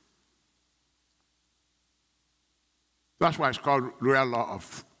judgment. That's why it's called real law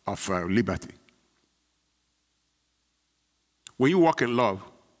of liberty. When you walk in love,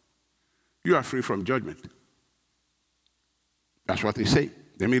 you are free from judgment. That's what they say.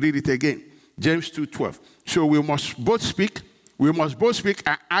 Let me read it again. James 2:12. So we must both speak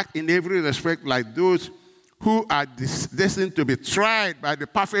and act in every respect like those who are destined to be tried by the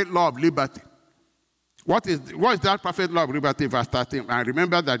perfect law of liberty. What is that perfect law of liberty? Verse 13. And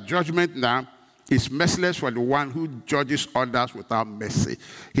remember that judgment now is merciless for the one who judges others without mercy.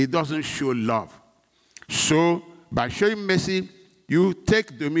 He doesn't show love. So by showing mercy, you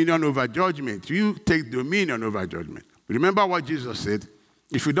take dominion over judgment. You take dominion over judgment. Remember what Jesus said?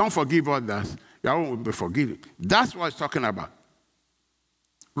 If you don't forgive others, you won't be forgiven. That's what it's talking about.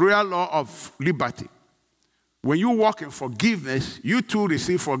 Real law of liberty. When you walk in forgiveness, you too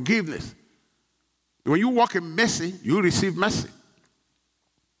receive forgiveness. When you walk in mercy, you receive mercy.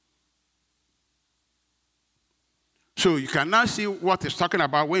 So you can now see what it's talking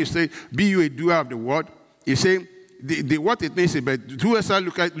about when you say, be you a doer of the word. He's saying, what it means is, but do us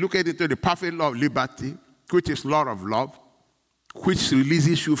look at into the perfect law of liberty, which is law of love, which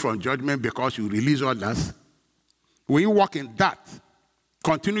releases you from judgment because you release others. When you walk in that,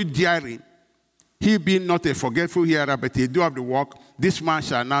 continue daring, he being not a forgetful hearer, but a doer of the work, this man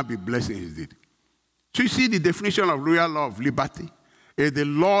shall now be blessed in his deed. So you see the definition of real law of liberty is the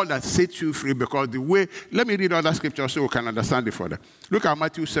law that sets you free because the way, let me read other scriptures so we can understand it further. Look at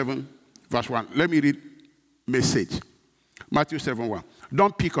Matthew 7, verse 1. Let me read message. Matthew 7:1.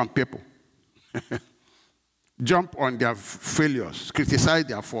 Don't pick on people. Jump on their failures, criticize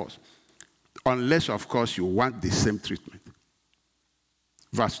their faults, unless, of course, you want the same treatment.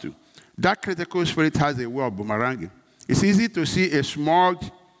 Verse 2. That critical spirit has a way of boomeranging. It's easy to see a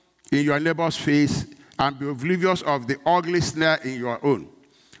smudge in your neighbor's face and be oblivious of the ugly snare in your own.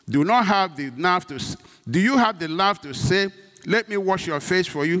 Do you have the nerve to say, let me wash your face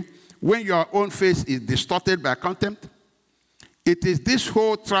for you, when your own face is distorted by contempt? It is this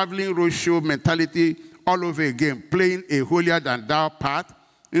whole traveling roadshow mentality all over again, playing a holier-than-thou part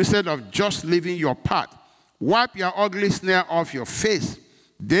instead of just living your part. Wipe your ugly snare off your face.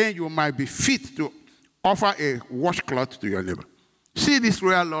 Then you might be fit to offer a washcloth to your neighbor. See this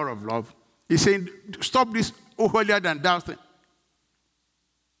real law of love? He's saying, stop this holier-than-thou thing.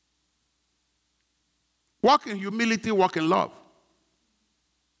 Walk in humility, walk in love.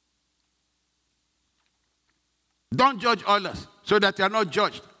 Don't judge others so that you are not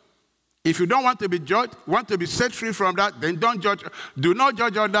judged. If you don't want to be judged, want to be set free from that, then don't judge. Do not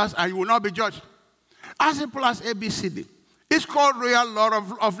judge others and you will not be judged. As simple as ABCD. It's called real law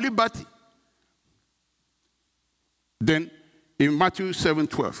of liberty. Then in Matthew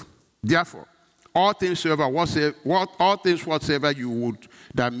 7:12, therefore, all things whatsoever you would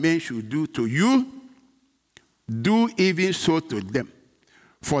that men should do to you, do even so to them.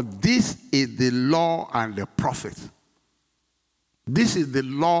 For this is the law and the prophets. This is the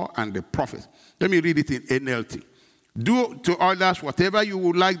law and the prophets. Let me read it in NLT. Do to others whatever you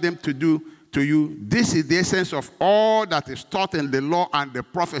would like them to do to you. This is the essence of all that is taught in the law and the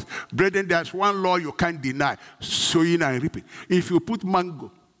prophets. Brethren, there's one law you can't deny: sowing and reaping. If you put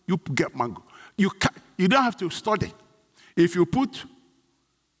mango, you get mango. You don't have to study. If you put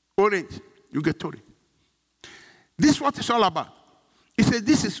orange, you get orange. This is what it's all about. He said,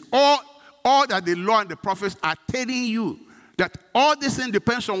 this is all that the law and the prophets are telling you. That all this thing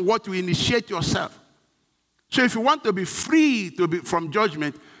depends on what you initiate yourself. So if you want to be free from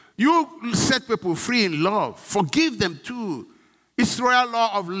judgment, you set people free in love. Forgive them too. It's royal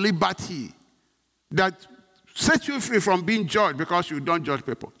law of liberty that sets you free from being judged because you don't judge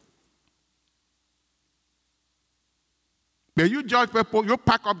people. When you judge people, you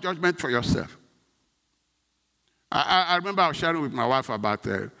pack up judgment for yourself. I remember I was sharing with my wife about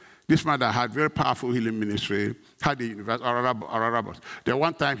this man that had very powerful healing ministry, had the university, Ararabos. Then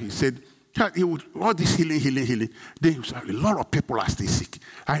one time he said, he would, all this healing. Then he said, a lot of people are still sick.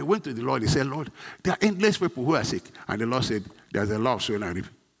 And he went to the Lord, he said, Lord, there are endless people who are sick. And the Lord said, there's a law of sowing and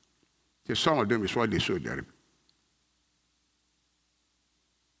reaping. He said, some of them is what they sow, they reap.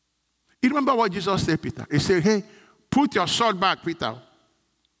 You remember what Jesus said, Peter? He said, hey, put your sword back, Peter.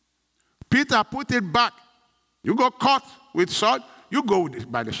 Peter put it back. You go caught with sword, you go with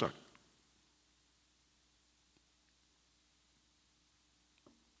it by the sword.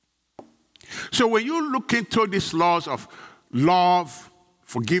 So when you look into these laws of love,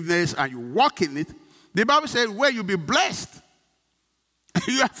 forgiveness, and you walk in it, the Bible says, where you be blessed.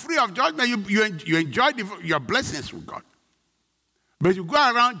 You are free of judgment. You enjoy your blessings with God. But you go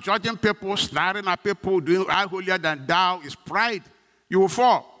around judging people, snaring at people, doing I holier than thou, is pride. You will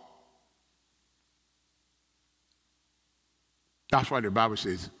fall. That's why the Bible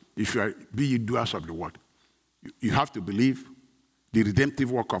says, if you are, be ye doers of the word. You have to believe the redemptive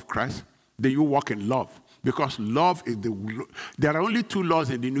work of Christ. Then you walk in love. Because love is there are only 2 laws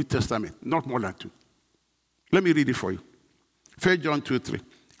in the New Testament, not more than 2. Let me read it for you. 1 John 2:3.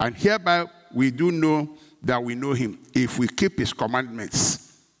 And hereby we do know that we know him, if we keep his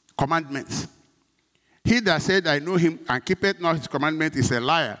commandments. Commandments. He that said, I know him, and keepeth not his commandment is a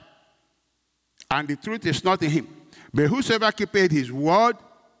liar. And the truth is not in him. But whosoever keepeth his word,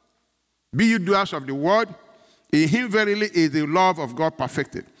 be you doers of the word, in him verily is the love of God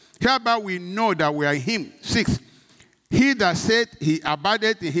perfected. Hereby we know that we are in him. 6. He that said he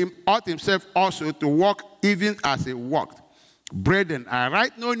abideth in him ought himself also to walk even as he walked. Brethren, I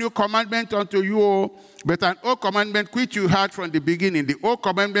write no new commandment unto you, but an old commandment which you heard from the beginning. The old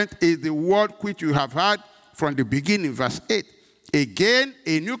commandment is the word which you have heard from the beginning. Verse 8. Again,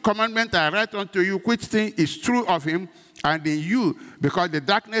 a new commandment I write unto you, which thing is true of him and in you, because the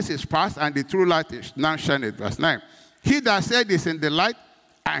darkness is past and the true light is now shining. Verse 9. He that said is in the light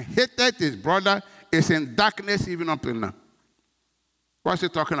and hated his brother is in darkness even until now. What's he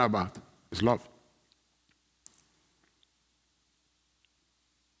talking about? It's love.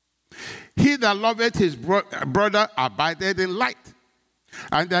 He that loveth his brother abideth in light,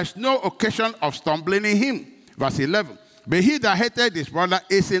 and there's no occasion of stumbling in him. Verse 11. But he that hateth his brother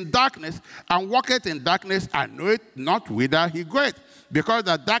is in darkness, and walketh in darkness, and knoweth not whither he goeth, because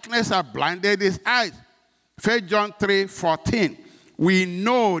the darkness hath blinded his eyes. 1 John 3:14. We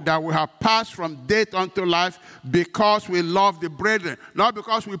know that we have passed from death unto life because we love the brethren, not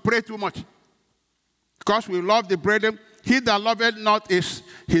because we pray too much. Because we love the brethren. He that loveth not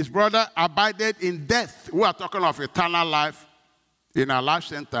his brother abideth in death. We are talking of eternal life in our life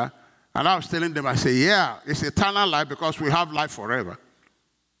center. And I was telling them, I say, yeah, it's eternal life because we have life forever.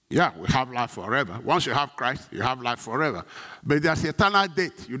 Yeah, we have life forever. Once you have Christ, you have life forever. But there's eternal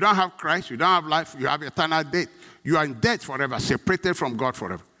death. You don't have Christ, you don't have life, you have eternal death. You are in death forever, separated from God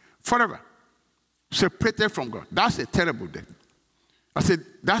forever. Forever. Separated from God. That's a terrible death. I said,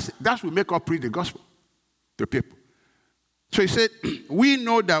 that's what make us preach the gospel to people. So he said, we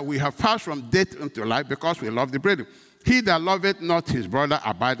know that we have passed from death into life because we love the brethren. He that loveth not his brother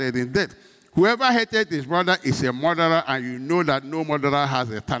abideth in death. Whoever hateth his brother is a murderer, and you know that no murderer has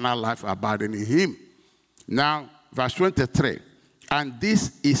eternal life abiding in him. Now, verse 23. And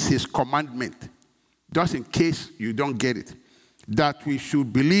this is his commandment, just in case you don't get it, that we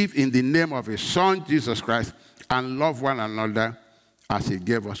should believe in the name of his Son, Jesus Christ, and love one another as he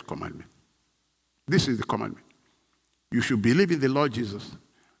gave us commandment. This is the commandment. You should believe in the Lord Jesus,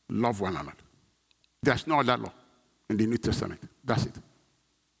 love one another. There's no other law in the New Testament. That's it.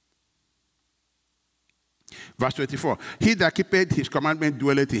 Verse 24. He that keepeth his commandment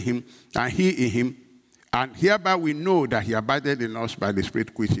dwelleth in him, and he in him. And hereby we know that he abideth in us by the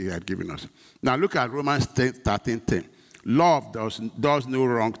Spirit which he had given us. Now look at Romans 13:10. Love does no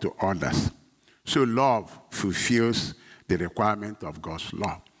wrong to others. So love fulfills the requirement of God's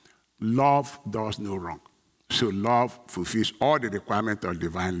law. Love does no wrong. So love fulfills all the requirements of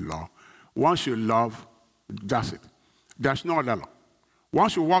divine law. Once you love, that's it. There's no other law.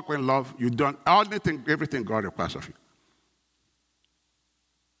 Once you walk in love, you've done everything God requires of you.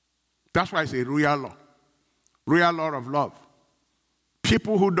 That's why it's a real law. Real law of love.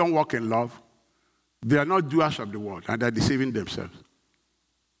 People who don't walk in love, they are not doers of the word, and they're deceiving themselves.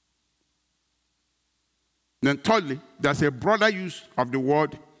 Then thirdly, there's a broader use of the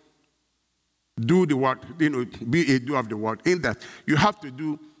word, do the word, be a doer of the word, in that you have to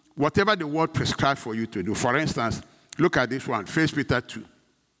do whatever the word prescribes for you to do. For instance, look at this one, 1 Peter 2.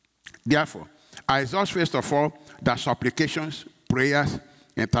 Therefore, I exhort first of all that supplications, prayers,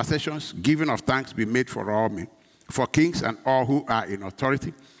 intercessions, giving of thanks be made for all men, for kings and all who are in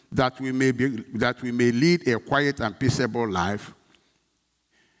authority, that we may lead a quiet and peaceable life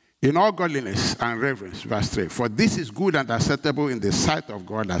in all godliness and reverence. Verse 3. For this is good and acceptable in the sight of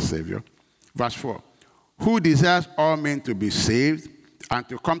God our Savior. Verse 4. Who desires all men to be saved and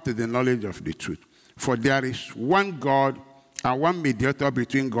to come to the knowledge of the truth. For there is one God and one mediator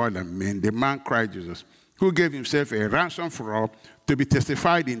between God and men, the man Christ Jesus, who gave himself a ransom for all, to be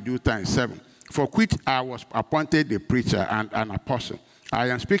testified in due time. 7. For which I was appointed a preacher and an apostle. I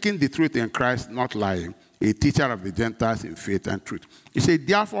am speaking the truth in Christ, not lying, a teacher of the Gentiles in faith and truth. He said,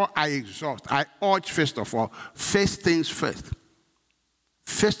 therefore I exhort, I urge first of all, first things first.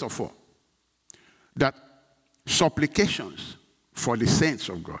 First of all, that supplications for the saints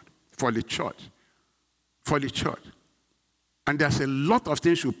of God, for the church. And there's a lot of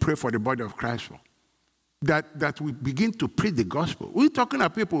things you pray for the body of Christ for. That we begin to preach the gospel. We're talking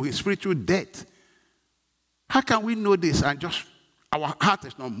about people with spiritual death. How can we know this and just our heart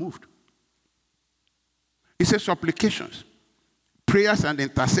is not moved? He says supplications, prayers and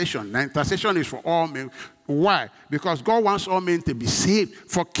intercession. Now, intercession is for all men. Why? Because God wants all men to be saved.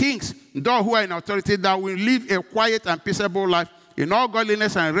 For kings, those who are in authority, that will live a quiet and peaceable life in all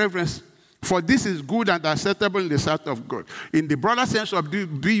godliness and reverence. For this is good and acceptable in the sight of God. In the broader sense of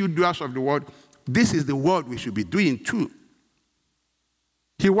be you doers of the word, this is the word we should be doing too.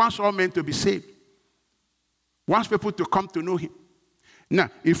 He wants all men to be saved. Wants people to come to know him. Now,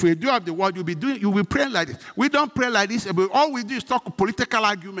 if we do have the word, you'll be praying like this. We don't pray like this, but all we do is talk political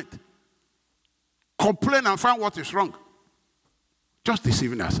argument. Complain and find what is wrong. Just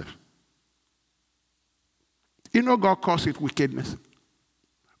deceiving ourselves. You know God calls it wickedness.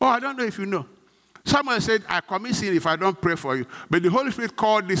 Oh, I don't know if you know. Someone said, I commit sin if I don't pray for you. But the Holy Spirit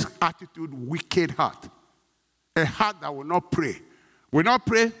called this attitude wicked heart. A heart that will not pray. Will not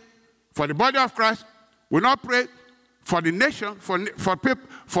pray for the body of Christ. Will not pray for the nation, for people,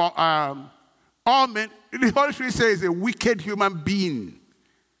 for all men. The Holy Spirit says a wicked human being.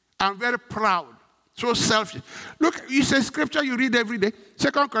 I'm very proud. So selfish. Look, it's a scripture you read every day. 2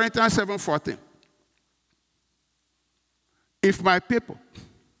 Corinthians 7:14. If my people,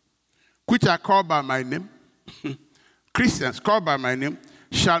 which are called by my name, Christians called by my name,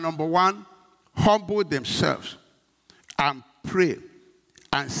 shall, number one, humble themselves and pray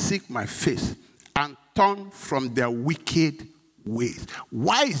and seek my face and turn from their wicked ways.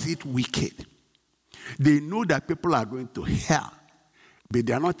 Why is it wicked? They know that people are going to hell, but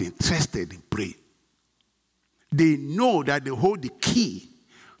they are not interested in praying. They know that they hold the key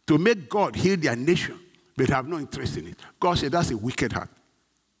to make God heal their nation, but have no interest in it. God said that's a wicked heart.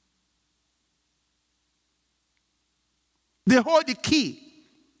 They hold the key.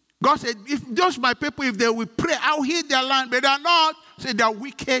 God said, if just my people, if they will pray, I'll heal their land. But they are not. Say they are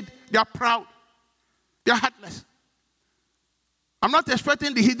wicked, they are proud, they are heartless. I'm not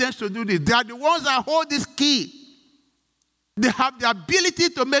expecting the heathens to do this. They are the ones that hold this key. They have the ability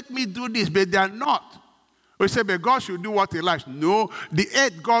to make me do this, but they are not. We say, but God should do what he likes. No, the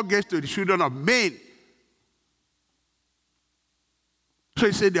earth God gives to the children of men. So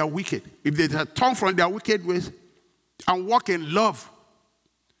he said they are wicked. If they turn from their wicked ways and walk in love,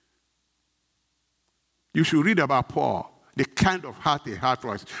 you should read about Paul, the kind of heart he had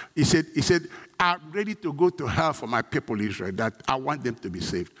was. He said, I'm ready to go to hell for my people Israel, that I want them to be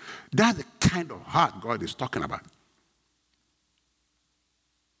saved. That's the kind of heart God is talking about.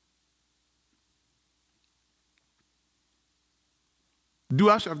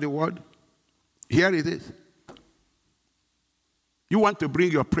 Doers of the word, here it is. You want to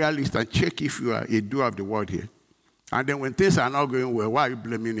bring your prayer list and check if you are a doer of the word here. And then when things are not going well, why are you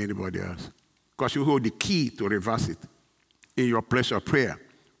blaming anybody else? Because you hold the key to reverse it in your place of prayer.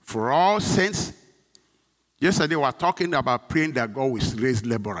 For all saints, yesterday we were talking about praying that God will raise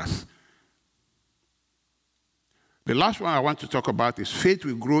laborers. The last one I want to talk about is faith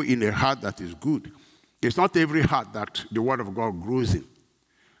will grow in a heart that is good. It's not every heart that the word of God grows in.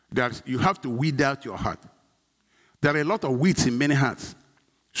 You have to weed out your heart. There are a lot of weeds in many hearts.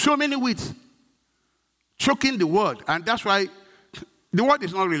 So many weeds. Choking the word. And that's why the word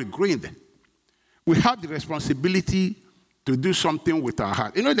is not really growing there. We have the responsibility to do something with our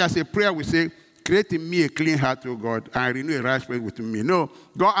heart. You know, there's a prayer we say, create in me a clean heart, O God, and renew a right spirit within me. No,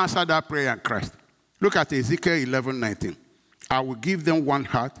 God answered that prayer in Christ. Look at Ezekiel 11:19. I will give them one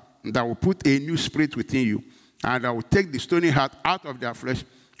heart, and I will put a new spirit within you, and I will take the stony heart out of their flesh,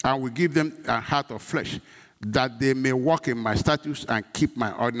 and will give them a heart of flesh, that they may walk in my statutes and keep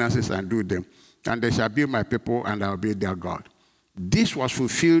my ordinances and do them. And they shall be my people, and I will be their God. This was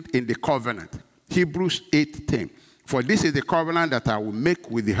fulfilled in the covenant. Hebrews 8:10. For this is the covenant that I will make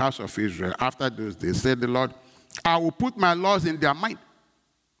with the house of Israel after those days, said the Lord. I will put my laws in their mind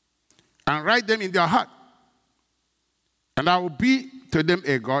and write them in their heart. And I will be to them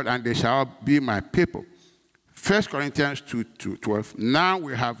a God, and they shall be my people. 1 Corinthians 2:12. Now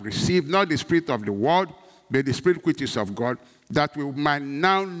we have received not the spirit of the world, but the spirit which is of God, that we might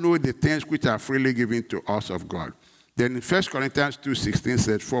now know the things which are freely given to us of God. Then in 1 Corinthians 2:16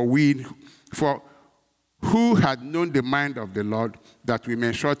 says, For Who had known the mind of the Lord that we may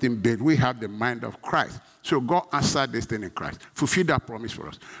instruct him, but we have the mind of Christ. So God answered this thing in Christ, fulfilled that promise for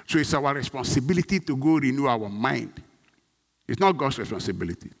us. So it's our responsibility to go renew our mind. It's not God's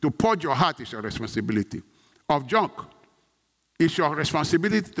responsibility. To purge your heart is your responsibility. Of junk, it's your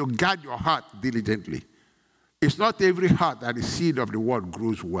responsibility to guard your heart diligently. It's not every heart that the seed of the word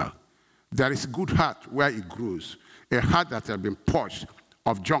grows well. There is good heart where it grows. A heart that has been purged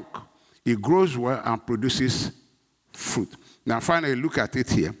of junk. It grows well and produces fruit. Now finally, look at it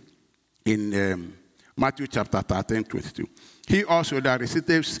here in Matthew chapter 13, 22. He also that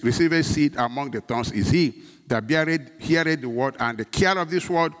receiveth seed among the thorns is he that heareth the word, and the care of this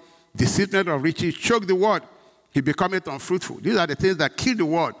word, deceitfulness of riches, choke the word, he becometh unfruitful. These are the things that kill the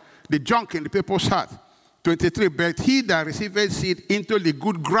word, the junk in the people's heart. 23, but he that receiveth seed into the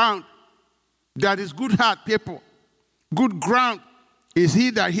good ground, that is good heart, people. Good ground is he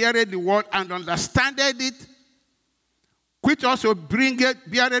that heareth the word and understandeth it, which also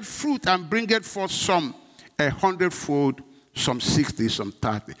beareth fruit and bringeth forth some 100-fold, some 60, some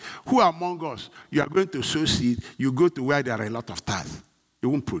 30. Who among us, you are going to sow seed, you go to where there are a lot of tares. It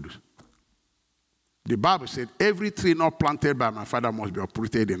won't produce. The Bible said, every tree not planted by my Father must be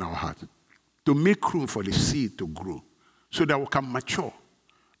uprooted in our heart to make room for the seed to grow so that we can mature,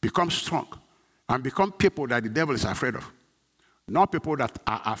 become strong, and become people that the devil is afraid of. Not people that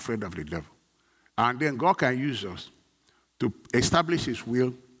are afraid of the devil. And then God can use us to establish his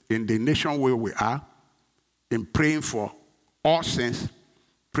will in the nation where we are, in praying for all saints,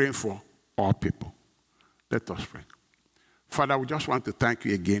 praying for all people. Let us pray. Father, we just want to thank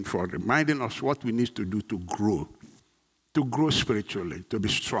you again for reminding us what we need to do to grow spiritually, to be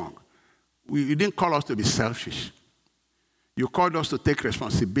strong. You didn't call us to be selfish. You called us to take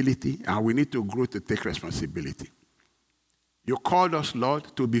responsibility, and we need to grow to take responsibility. You called us,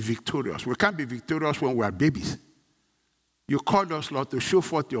 Lord, to be victorious. We can't be victorious when we are babies. You called us, Lord, to show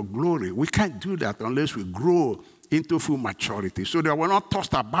forth your glory. We can't do that unless we grow into full maturity so that we're not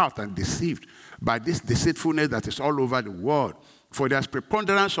tossed about and deceived by this deceitfulness that is all over the world. For there's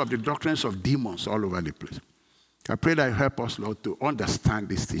preponderance of the doctrines of demons all over the place. I pray that you help us, Lord, to understand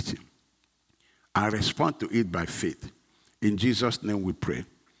this teaching and respond to it by faith. In Jesus' name we pray.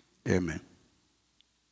 Amen.